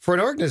 For an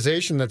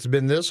organization that's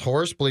been this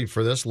horsebleed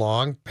for this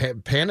long,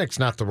 panic's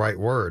not the right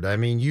word. I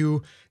mean,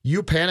 you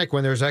panic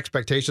when there's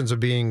expectations of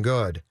being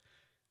good.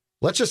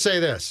 Let's just say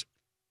this.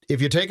 If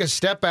you take a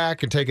step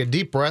back and take a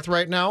deep breath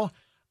right now,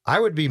 I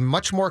would be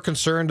much more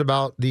concerned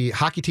about the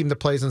hockey team that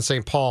plays in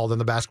St. Paul than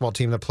the basketball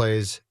team that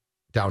plays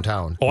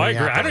downtown. Oh, I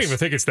agree. I don't even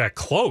think it's that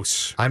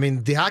close. I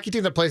mean, the hockey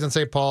team that plays in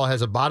St. Paul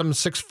has a bottom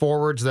six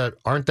forwards that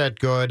aren't that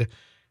good.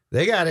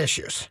 They got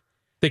issues.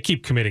 They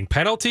keep committing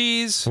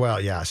penalties. Well,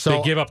 yeah. So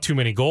they give up too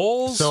many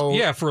goals.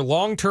 So, for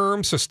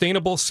long-term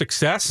sustainable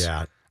success,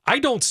 I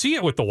don't see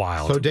it with the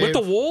Wild. So Dave, with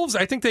the Wolves,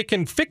 I think they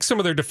can fix some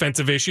of their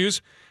defensive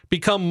issues,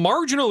 become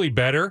marginally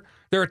better.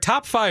 They're a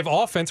top 5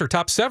 offense or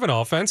top 7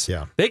 offense.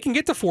 Yeah. They can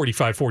get to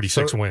 45,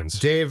 46 wins.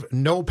 Dave,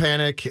 no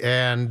panic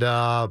and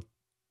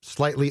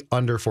slightly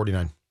under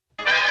 49.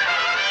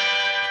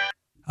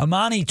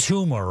 Amani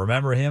Toomer,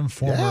 remember him?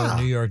 Former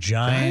New York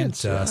Giant,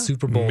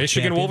 Super Bowl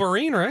Michigan champion.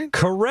 Wolverine, right?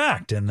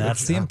 Correct. And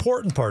that's the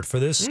important part for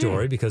this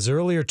story because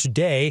earlier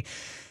today,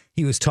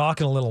 he was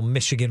talking a little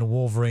Michigan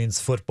Wolverines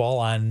football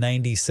on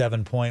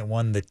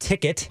 97.1 The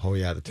Ticket. Oh,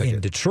 yeah, The Ticket. In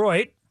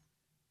Detroit.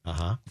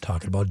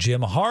 Talking about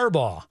Jim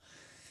Harbaugh.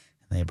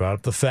 And they brought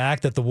up the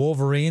fact that the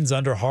Wolverines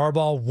under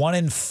Harbaugh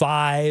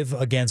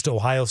 1-5 against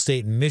Ohio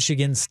State and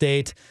Michigan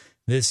State.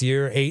 This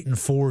year,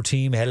 8-4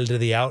 team headed to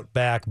the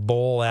Outback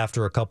Bowl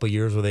after a couple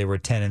years where they were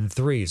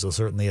 10-3. So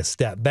certainly a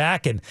step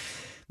back. And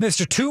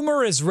Mr.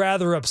 Toomer is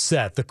rather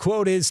upset. The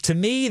quote is, "To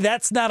me,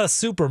 that's not a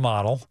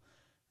supermodel.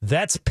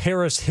 That's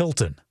Paris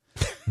Hilton.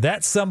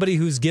 That's somebody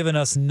who's given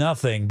us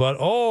nothing. But,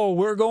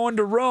 we're going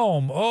to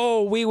Rome.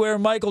 We wear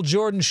Michael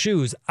Jordan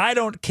shoes. I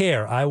don't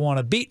care. I want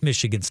to beat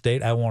Michigan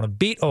State. I want to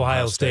beat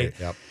Ohio State.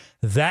 Yep.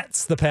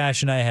 That's the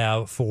passion I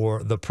have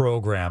for the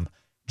program."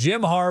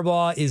 Jim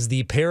Harbaugh is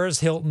the Paris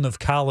Hilton of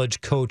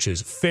college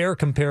coaches. Fair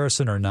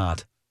comparison or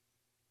not?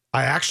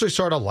 I actually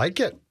sort of like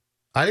it.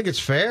 I think it's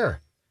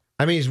fair.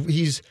 I mean,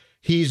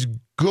 he's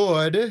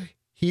good.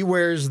 He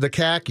wears the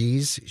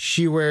khakis.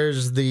 She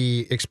wears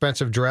the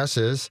expensive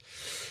dresses.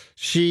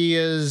 She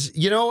is,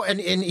 and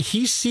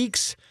he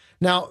seeks.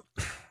 Now,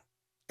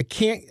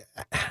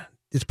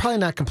 it's probably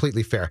not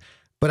completely fair,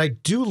 but I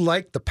do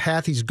like the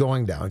path he's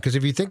going down. Because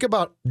if you think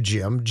about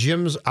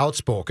Jim's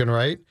outspoken,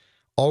 right?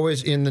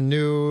 Always in the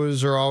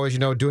news or always,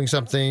 doing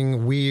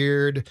something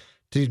weird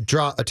to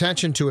draw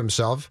attention to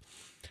himself.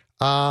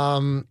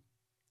 And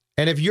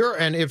if you're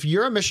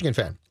a Michigan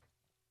fan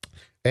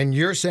and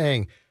you're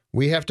saying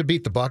we have to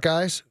beat the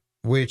Buckeyes,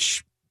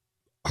 which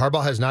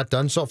Harbaugh has not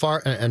done so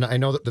far, and I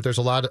know that there's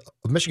a lot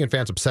of Michigan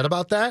fans upset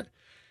about that,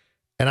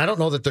 and I don't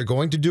know that they're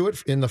going to do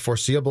it in the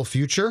foreseeable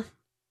future,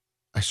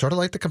 I sort of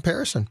like the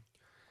comparison.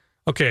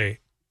 Okay,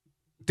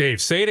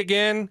 Dave, say it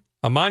again.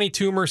 Amani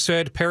Toomer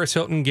said Paris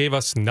Hilton gave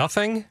us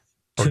nothing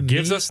or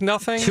gives us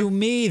nothing. To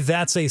me,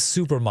 that's a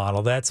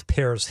supermodel. That's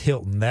Paris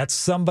Hilton. That's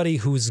somebody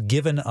who's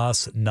given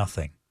us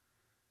nothing.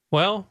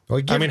 Well,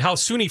 I mean, how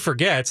soon he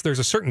forgets, there's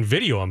a certain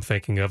video I'm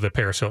thinking of that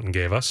Paris Hilton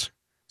gave us.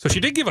 So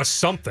she did give us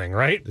something,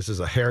 right? This is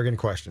a Harrigan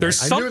question.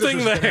 There's I something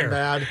knew this was there.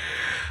 bad.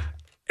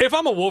 If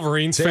I'm a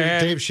Wolverines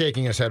fan... Dave's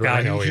shaking his head right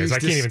I know he is. I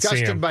can't even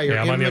see him.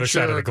 I'm on the other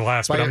side of the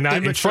glass, but I'm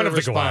not in front of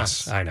the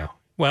glass. I know.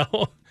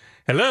 Well,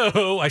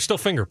 hello. I still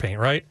finger paint,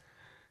 right?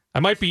 I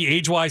might be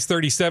age-wise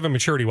 37,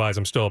 maturity-wise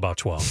I'm still about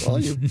 12. Well,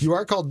 you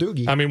are called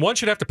Doogie. I mean, one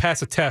should have to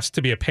pass a test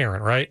to be a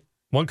parent, right?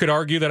 One could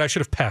argue that I should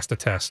have passed a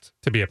test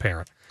to be a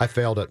parent. I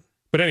failed it.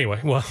 But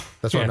anyway, well,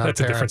 that's why I'm not that's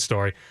a different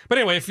story. But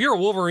anyway, if you're a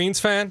Wolverines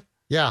fan,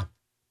 yeah,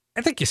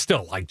 I think you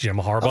still like Jim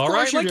Harbaugh,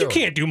 right? You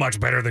can't do much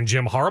better than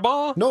Jim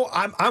Harbaugh. No,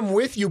 I'm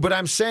with you, but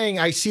I'm saying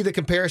I see the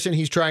comparison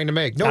he's trying to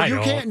make. No, you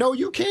can't. No,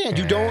 you can't.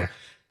 You don't.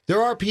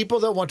 There are people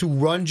that want to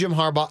run Jim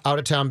Harbaugh out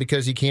of town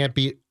because he can't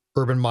beat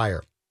Urban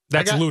Meyer.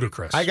 That's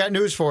ludicrous. I got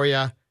news for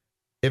you.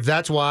 If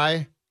that's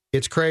why,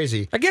 it's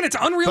crazy. Again, it's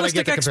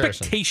unrealistic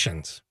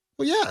expectations.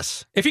 Well,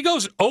 yes. If he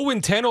goes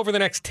 0-10 over the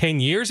next 10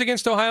 years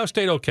against Ohio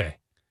State, okay.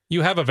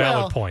 You have a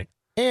valid point.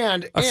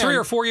 And a 3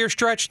 or 4 year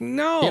stretch?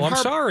 No, I'm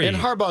sorry. In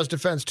Harbaugh's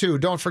defense, too,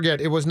 don't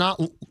forget, it was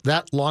not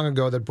that long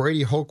ago that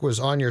Brady Hoke was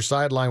on your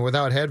sideline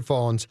without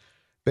headphones,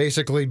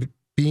 basically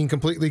being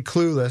completely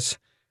clueless,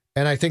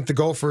 and I think the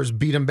Gophers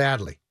beat him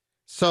badly.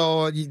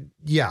 So,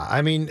 yeah,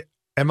 I mean,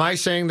 am I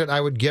saying that I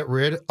would get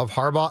rid of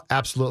Harbaugh?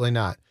 Absolutely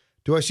not.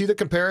 Do I see the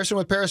comparison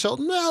with Paris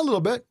Hilton? No, a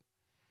little bit.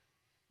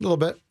 A little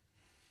bit.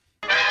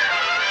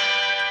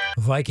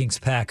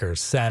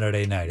 Vikings-Packers,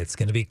 Saturday night. It's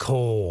going to be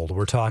cold.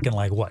 We're talking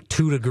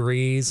 2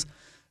 degrees,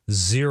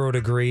 0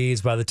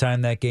 degrees. By the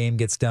time that game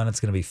gets done, it's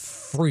going to be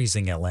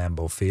freezing at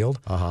Lambeau Field.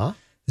 Uh-huh.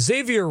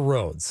 Xavier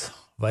Rhodes,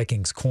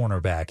 Vikings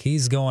cornerback.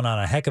 He's going on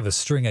a heck of a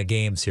string of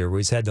games here where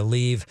he's had to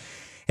leave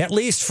at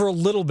least for a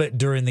little bit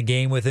during the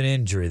game with an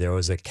injury. There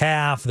was a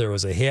calf, there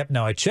was a hip.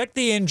 Now, I checked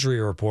the injury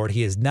report.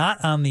 He is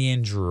not on the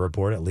injury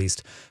report, at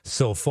least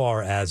so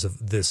far as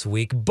of this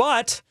week.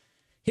 But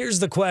here's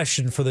the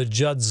question for the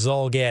Judd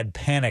Zulgad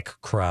panic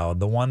crowd,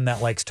 the one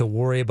that likes to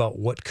worry about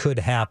what could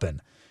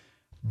happen.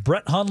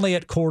 Brett Hundley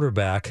at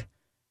quarterback,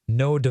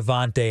 no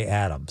Davante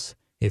Adams.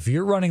 If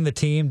you're running the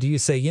team, do you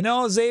say,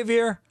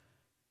 Xavier,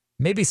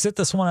 maybe sit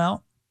this one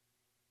out?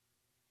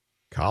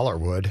 Collar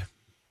would.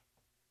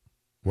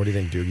 What do you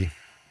think, Doogie?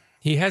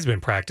 He has been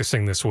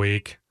practicing this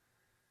week.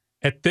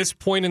 At this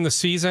point in the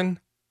season,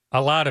 a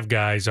lot of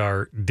guys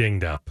are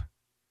dinged up.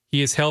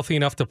 He is healthy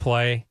enough to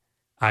play.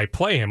 I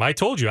play him. I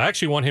told you, I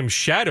actually want him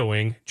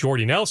shadowing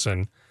Jordy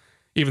Nelson,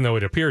 even though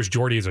it appears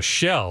Jordy is a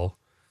shell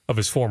of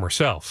his former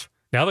self.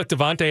 Now that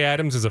Davante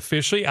Adams is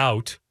officially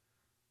out,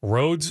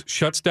 Rhodes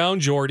shuts down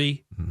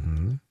Jordy.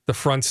 Mm-hmm. The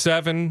front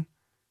seven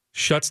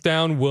shuts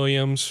down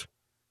Williams.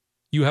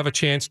 You have a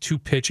chance to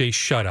pitch a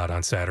shutout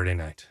on Saturday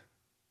night.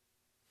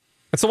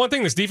 That's the one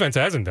thing this defense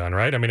hasn't done,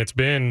 right? I mean, it's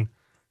been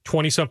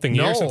 20-something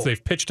years since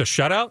they've pitched a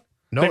shutout.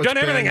 No, they've done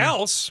everything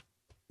else.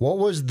 What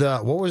was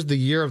the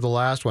year of the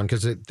last one?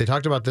 Because they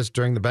talked about this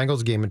during the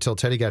Bengals game until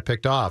Teddy got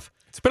picked off.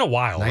 It's been a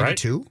while, 92? right?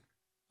 92?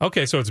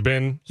 Okay, so it's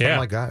been, something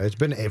like that. It's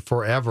been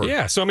forever.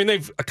 Yeah, so I mean,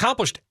 they've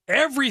accomplished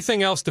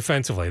everything else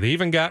defensively. They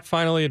even got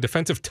finally a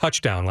defensive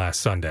touchdown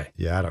last Sunday.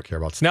 Yeah, I don't care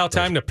about It's now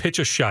time to pitch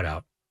a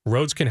shutout.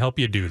 Rhodes can help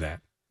you do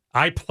that.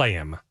 I play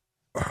him.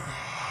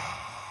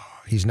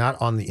 He's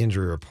not on the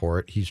injury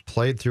report. He's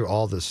played through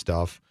all this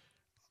stuff.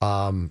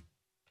 I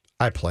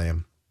play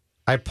him.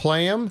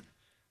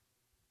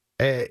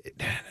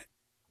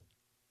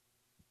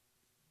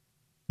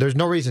 There's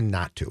no reason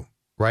not to,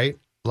 right?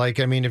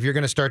 I mean, if you're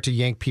going to start to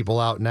yank people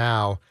out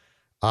now,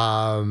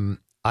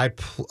 I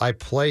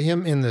play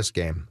him in this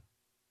game.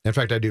 In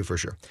fact, I do for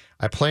sure.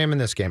 I play him in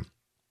this game.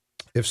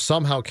 If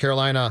somehow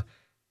Carolina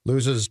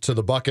loses to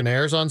the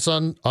Buccaneers on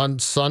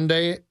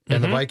Sunday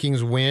and the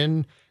Vikings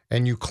win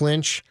and you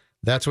clinch,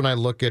 that's when I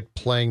look at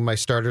playing my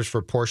starters for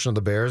a portion of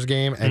the Bears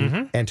game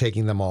and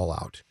taking them all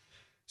out.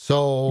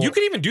 So you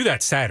could even do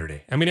that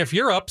Saturday. I mean, if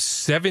you're up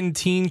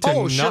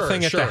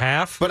 17-0 at the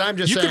half, but I'm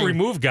just can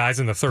remove guys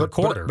in the third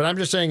quarter. But I'm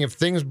just saying, if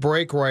things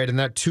break right and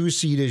that 2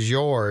 seed is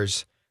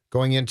yours,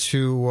 going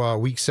into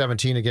Week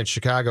 17 against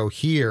Chicago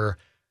here,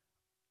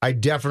 I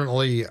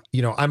definitely,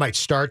 I might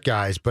start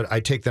guys, but I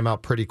take them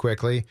out pretty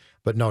quickly.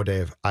 But no,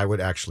 Dave, I would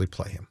actually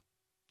play him.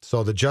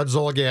 So the Judd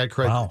Zulgad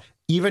credit, Wow.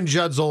 even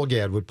Judd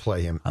Zulgad would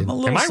play him. I'm a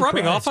little Am I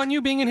rubbing surprised. off on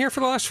you being in here for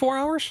the last 4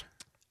 hours?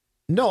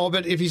 No,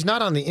 but if he's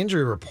not on the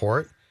injury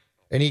report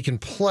and he can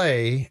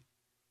play,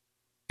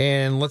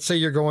 and let's say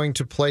you're going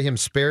to play him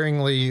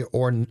sparingly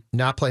or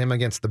not play him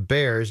against the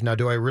Bears, now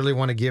do I really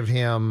want to give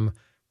him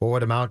what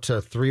would amount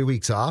to 3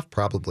 weeks off?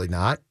 Probably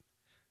not.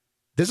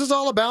 This is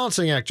all a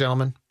balancing act,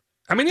 gentlemen.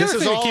 I mean, the This other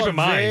is thing to all keep a in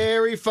mind,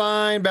 very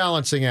fine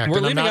balancing act. We're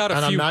And I'm leaving not- out a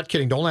and few- I'm not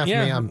kidding. Don't laugh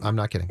at me. Yeah. I'm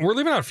not kidding. we're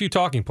leaving out a few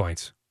talking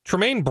points.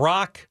 Tremaine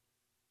Brock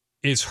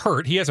is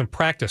hurt. He hasn't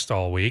practiced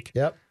all week.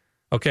 Yep.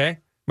 Okay.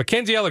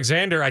 Mackenzie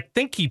Alexander, I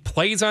think he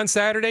plays on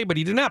Saturday, but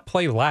he did not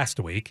play last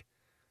week.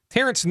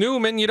 Terrence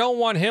Newman, you don't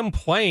want him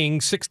playing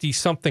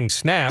 60-something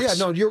snaps.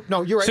 Yeah, you're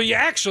right. So you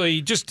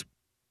actually, just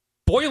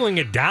boiling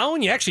it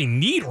down, you actually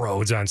need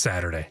Rhodes on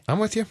Saturday. I'm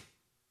with you.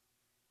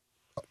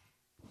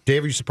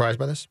 Dave, are you surprised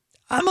by this?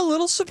 I'm a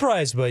little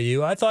surprised by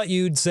you. I thought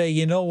you'd say,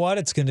 you know what,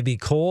 it's going to be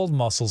cold,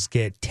 muscles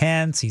get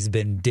tense, he's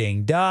been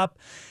dinged up.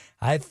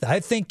 I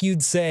think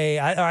you'd say,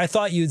 I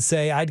thought you'd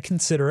say, I'd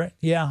consider it.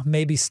 Yeah,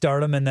 maybe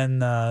start him and then,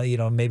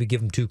 maybe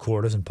give him 2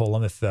 quarters and pull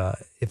him if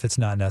it's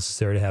not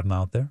necessary to have him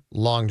out there.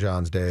 Long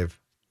johns, Dave.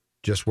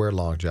 Just wear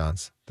long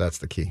johns. That's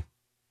the key.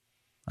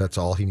 That's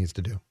all he needs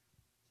to do.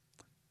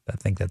 I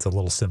think that's a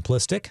little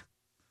simplistic.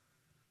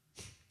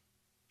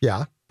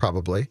 Yeah,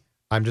 probably.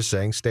 I'm just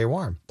saying stay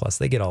warm. Plus,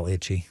 they get all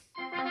itchy.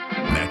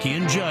 Mackie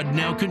and Judd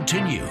now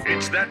continue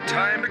It's that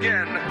time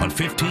again. on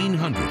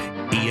 1500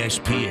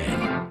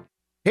 ESPN.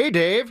 Hey,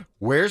 Dave,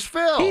 where's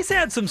Phil? He's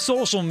had some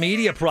social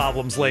media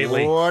problems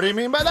lately. What do you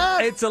mean by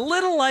that? It's a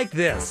little like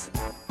this.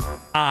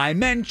 I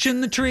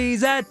mentioned the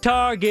trees at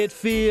Target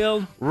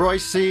Field.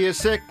 Royce is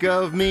sick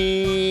of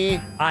me.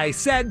 I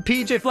said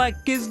PJ Fleck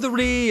is the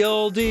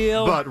real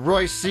deal. But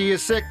Royce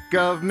is sick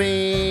of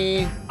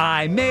me.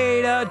 I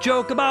made a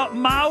joke about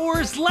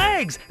Mauer's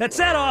legs that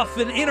set off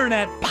an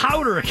internet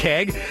powder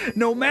keg.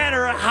 No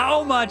matter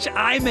how much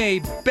I may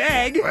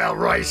beg. Well,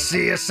 Royce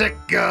is sick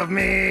of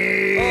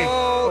me.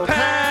 Oh,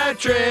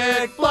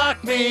 Patrick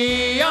blocked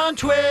me on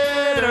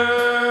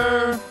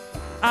Twitter.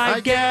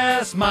 I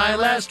guess my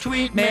last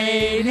tweet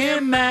made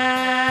him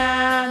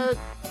mad.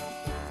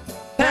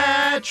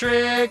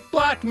 Patrick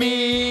blocked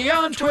me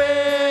on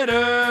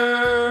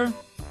Twitter.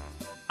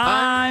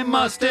 I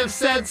must have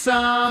said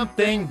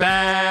something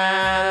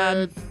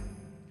bad.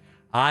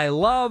 I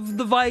love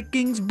the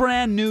Vikings'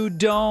 brand new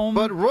dome.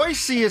 But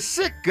Royce is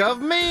sick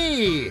of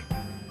me.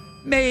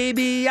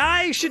 Maybe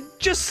I should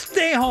just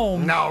stay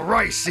home. Now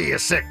Royce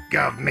is sick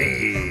of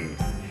me.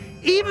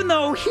 Even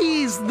though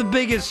he's the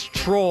biggest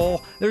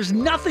troll, there's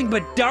nothing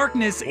but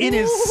darkness in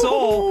his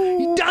soul.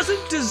 He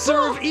doesn't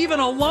deserve even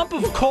a lump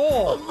of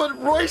coal.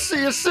 But Royce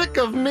is sick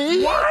of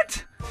me.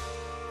 What?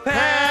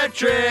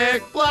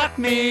 Patrick blocked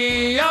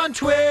me on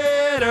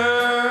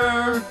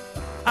Twitter.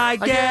 I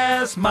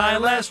guess my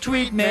last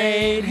tweet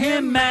made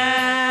him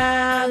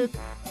mad.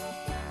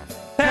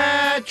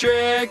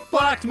 Patrick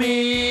blocked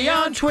me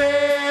on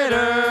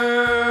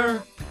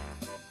Twitter.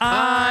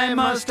 I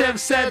must have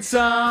said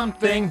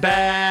something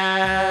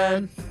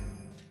bad.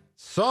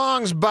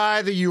 Songs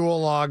by the Yule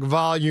Log,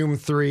 Volume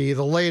 3,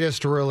 the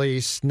latest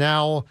release.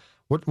 Now,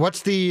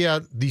 what's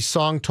the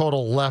song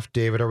total left,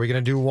 David? Are we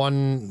going to do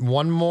one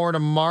more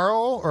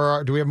tomorrow,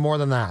 or do we have more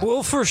than that?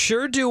 We'll for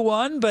sure do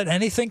one, but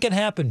anything can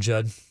happen,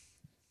 Judd.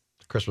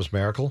 Christmas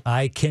Miracle?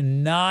 I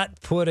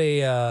cannot put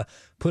a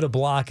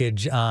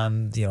blockage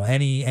on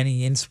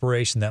any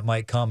inspiration that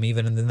might come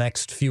even in the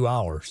next few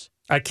hours.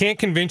 I can't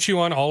convince you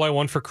on All I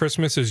Want for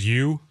Christmas Is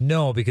You.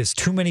 No, because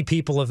too many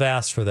people have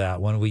asked for that.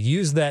 When we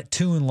used that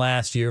tune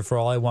last year for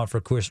All I Want for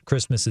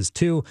Christmas Is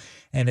Two,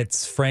 and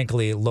it's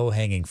frankly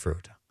low-hanging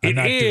fruit. It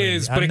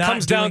is, but it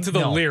comes down to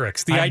the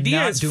lyrics. The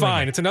idea is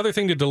fine. It's another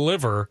thing to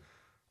deliver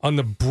on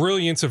the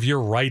brilliance of your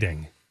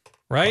writing,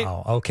 right?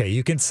 Wow. Okay,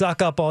 you can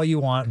suck up all you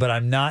want, but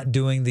I'm not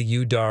doing the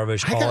Yu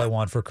Darvish, All I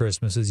Want for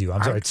Christmas Is You.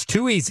 I'm sorry, it's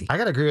too easy. I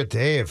got to agree with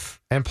Dave.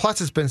 And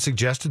plus, it's been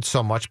suggested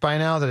so much by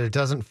now that it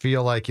doesn't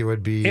feel like it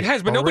would be. It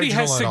has, but nobody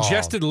has original at all.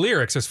 suggested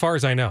lyrics as far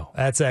as I know.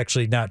 That's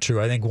actually not true.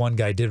 I think one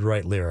guy did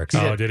write lyrics.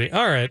 Oh, did he?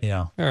 All right.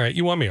 Yeah. All right,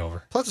 you won me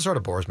over. Plus, it sort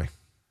of bores me.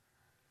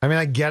 I mean,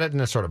 I get it, and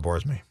it sort of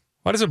bores me.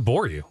 Why does it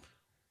bore you?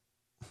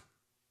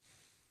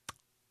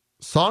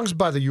 Songs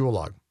by the Yule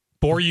Log.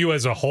 Bore you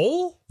as a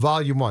whole?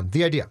 Volume 1.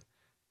 The idea.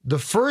 The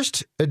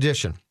first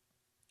edition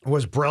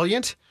was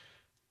brilliant,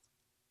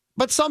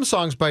 but some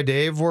songs by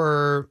Dave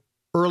were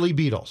early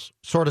Beatles,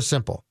 sort of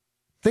simple.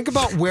 Think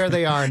about where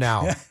they are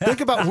now. Think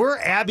about where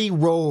Abbey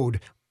Road,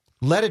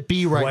 Let It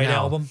Be right White now.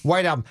 Album.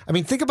 White Album. I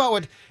mean, think about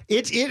what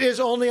it is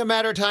only a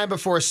matter of time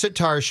before a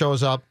sitar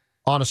shows up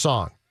on a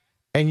song.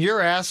 And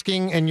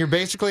you're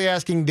basically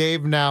asking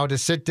Dave now to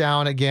sit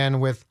down again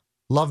with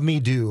Love Me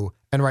Do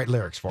and write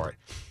lyrics for it.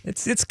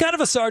 It's kind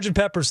of a Sgt.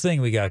 Pepper's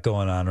thing we got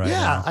going on right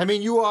now. Yeah, I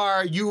mean, you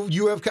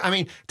have. I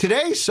mean,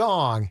 today's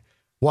song,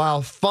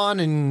 while fun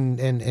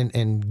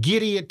and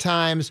giddy at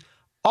times,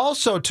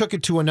 also took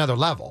it to another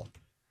level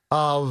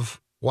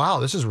of, wow,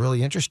 this is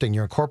really interesting.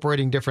 You're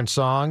incorporating different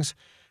songs.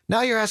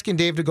 Now you're asking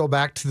Dave to go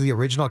back to the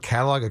original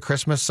catalog of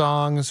Christmas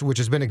songs, which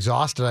has been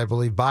exhausted, I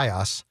believe, by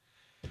us.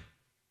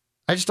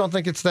 I just don't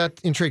think it's that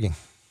intriguing.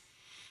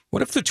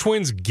 What if the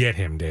Twins get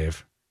him,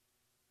 Dave?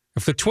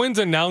 If the Twins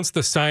announce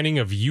the signing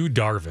of Yu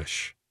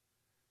Darvish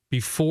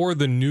before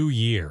the new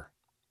year,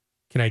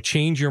 can I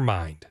change your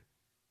mind?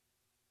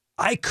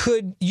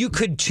 You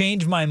could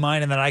change my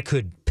mind, and then I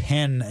could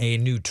pen a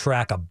new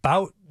track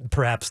about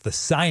perhaps the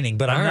signing,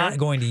 but I'm not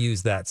going to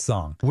use that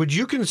song. Would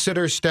you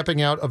consider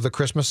stepping out of the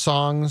Christmas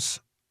songs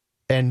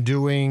and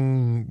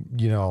doing,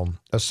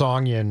 a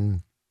song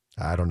in,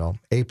 I don't know,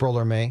 April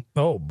or May?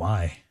 Oh,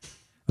 my.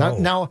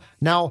 Now,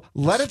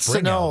 Let It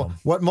Spring Snow, album.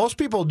 what most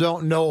people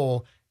don't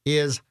know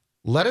is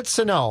Let It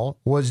Snow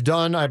was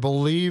done, I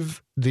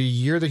believe, the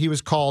year that he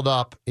was called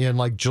up in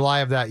like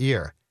July of that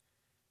year.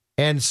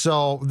 And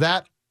so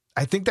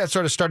I think that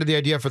sort of started the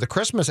idea for the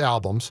Christmas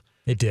albums.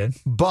 It did.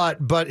 But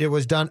it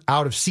was done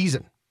out of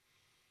season.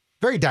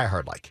 Very Die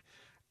Hard-like.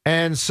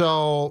 And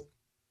so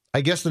I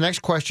guess the next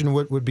question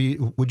would be,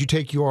 would you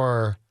take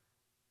your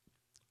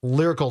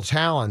lyrical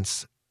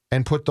talents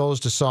and put those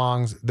to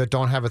songs that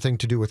don't have a thing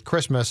to do with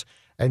Christmas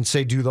and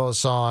say do those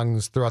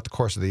songs throughout the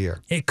course of the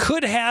year? It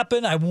could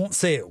happen. I won't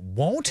say it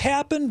won't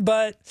happen,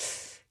 but,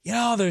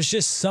 there's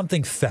just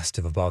something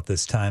festive about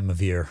this time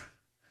of year.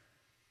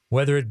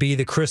 Whether it be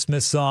the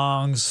Christmas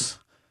songs,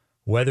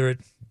 whether it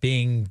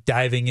being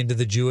diving into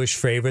the Jewish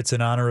favorites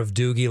in honor of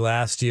Doogie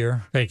last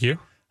year. Thank you.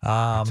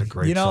 That's a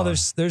great song.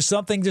 There's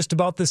something just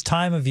about this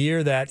time of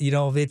year that,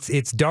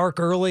 it's dark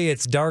early,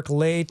 it's dark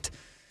late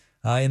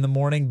in the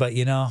morning, but,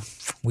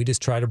 we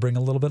just try to bring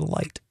a little bit of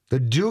light. The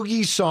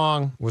Doogie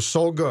song was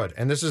so good,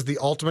 and this is the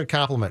ultimate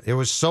compliment. It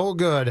was so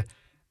good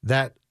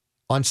that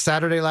on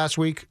Saturday last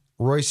week,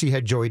 Royce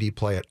had Joey D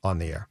play it on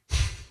the air.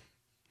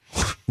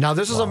 Now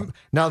this is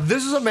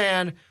a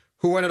man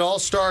who, when it all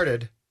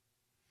started,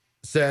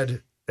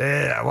 said,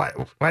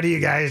 "What are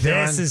you guys doing?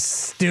 This is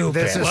stupid."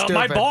 This is stupid.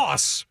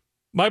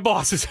 My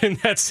boss is in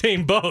that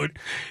same boat.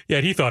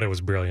 Yet he thought it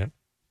was brilliant.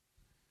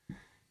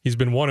 He's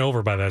been won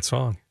over by that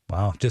song.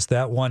 Wow, just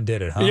that one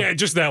did it, huh? Yeah,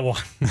 just that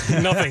one.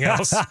 Nothing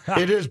else.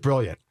 It is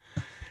brilliant.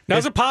 Now,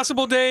 is it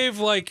possible, Dave,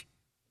 like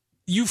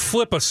you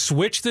flip a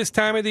switch this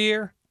time of the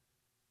year?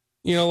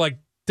 Like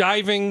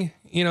diving,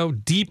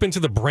 deep into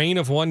the brain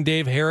of one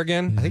Dave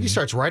Harrigan? I think he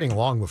starts writing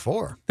long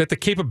before. That the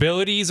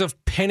capabilities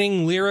of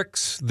penning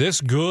lyrics this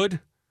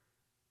good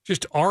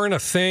just aren't a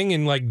thing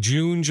in like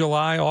June,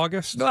 July,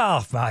 August?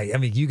 Well, I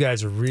mean, you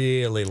guys are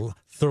really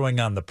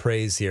throwing on the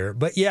praise here.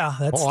 But yeah,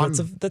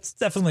 that's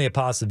definitely a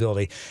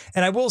possibility.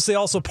 And I will say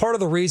also, part of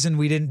the reason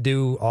we didn't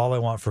do All I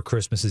Want for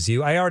Christmas Is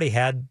You, I already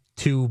had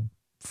two,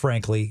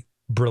 frankly,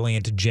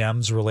 brilliant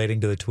gems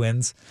relating to the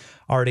Twins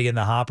already in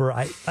the hopper.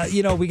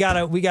 We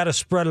gotta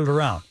spread it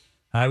around.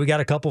 We got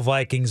a couple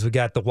Vikings. We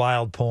got the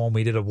Wild poem.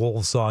 We did a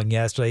Wolves song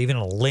yesterday. Even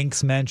a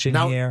Lynx mention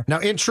here. Now,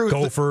 in truth,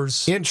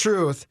 Gophers.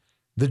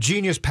 The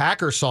Genius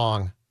Packer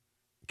song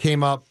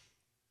came up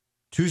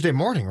Tuesday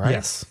morning, right?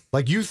 Yes.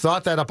 Like you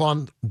thought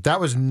that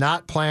was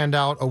not planned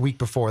out a week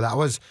before. That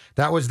was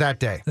that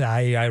day.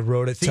 I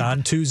wrote it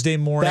on Tuesday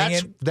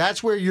morning.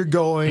 That's where you're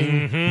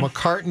going. Mm-hmm.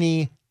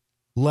 McCartney,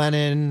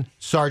 Lennon,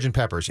 Sgt.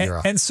 Pepper's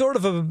era. And sort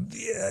of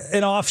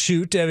an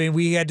offshoot. I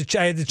mean, I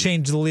had to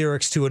change the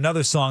lyrics to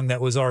another song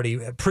that was already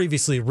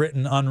previously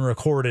written,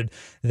 unrecorded,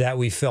 that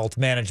we felt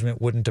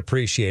management wouldn't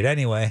appreciate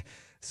anyway.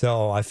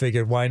 So I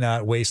figured, why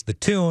not waste the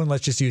tune?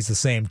 Let's just use the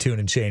same tune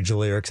and change the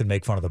lyrics and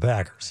make fun of the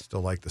Packers. Still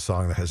like the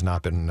song that has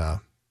not been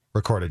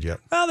recorded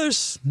yet. Well,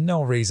 there's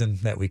no reason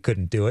that we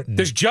couldn't do it.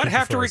 Does Judd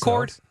have to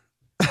record?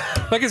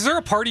 Like, is there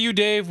a part of you,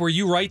 Dave, where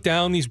you write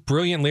down these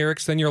brilliant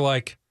lyrics, then you're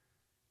like,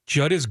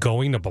 Judd is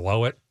going to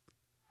blow it?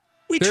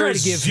 We try to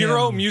give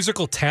zero him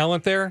musical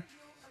talent there.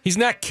 He's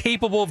not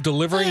capable of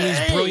delivering these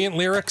brilliant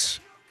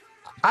lyrics.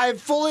 I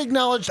fully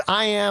acknowledged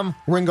I am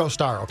Ringo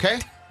Starr,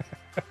 okay?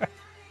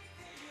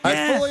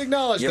 I fully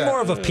acknowledge that. You're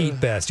more of a Pete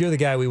Best. You're the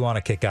guy we want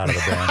to kick out of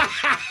the band.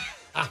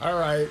 All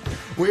right.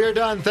 We are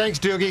done. Thanks,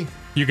 Doogie.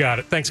 You got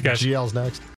it. Thanks, guys. GL's next.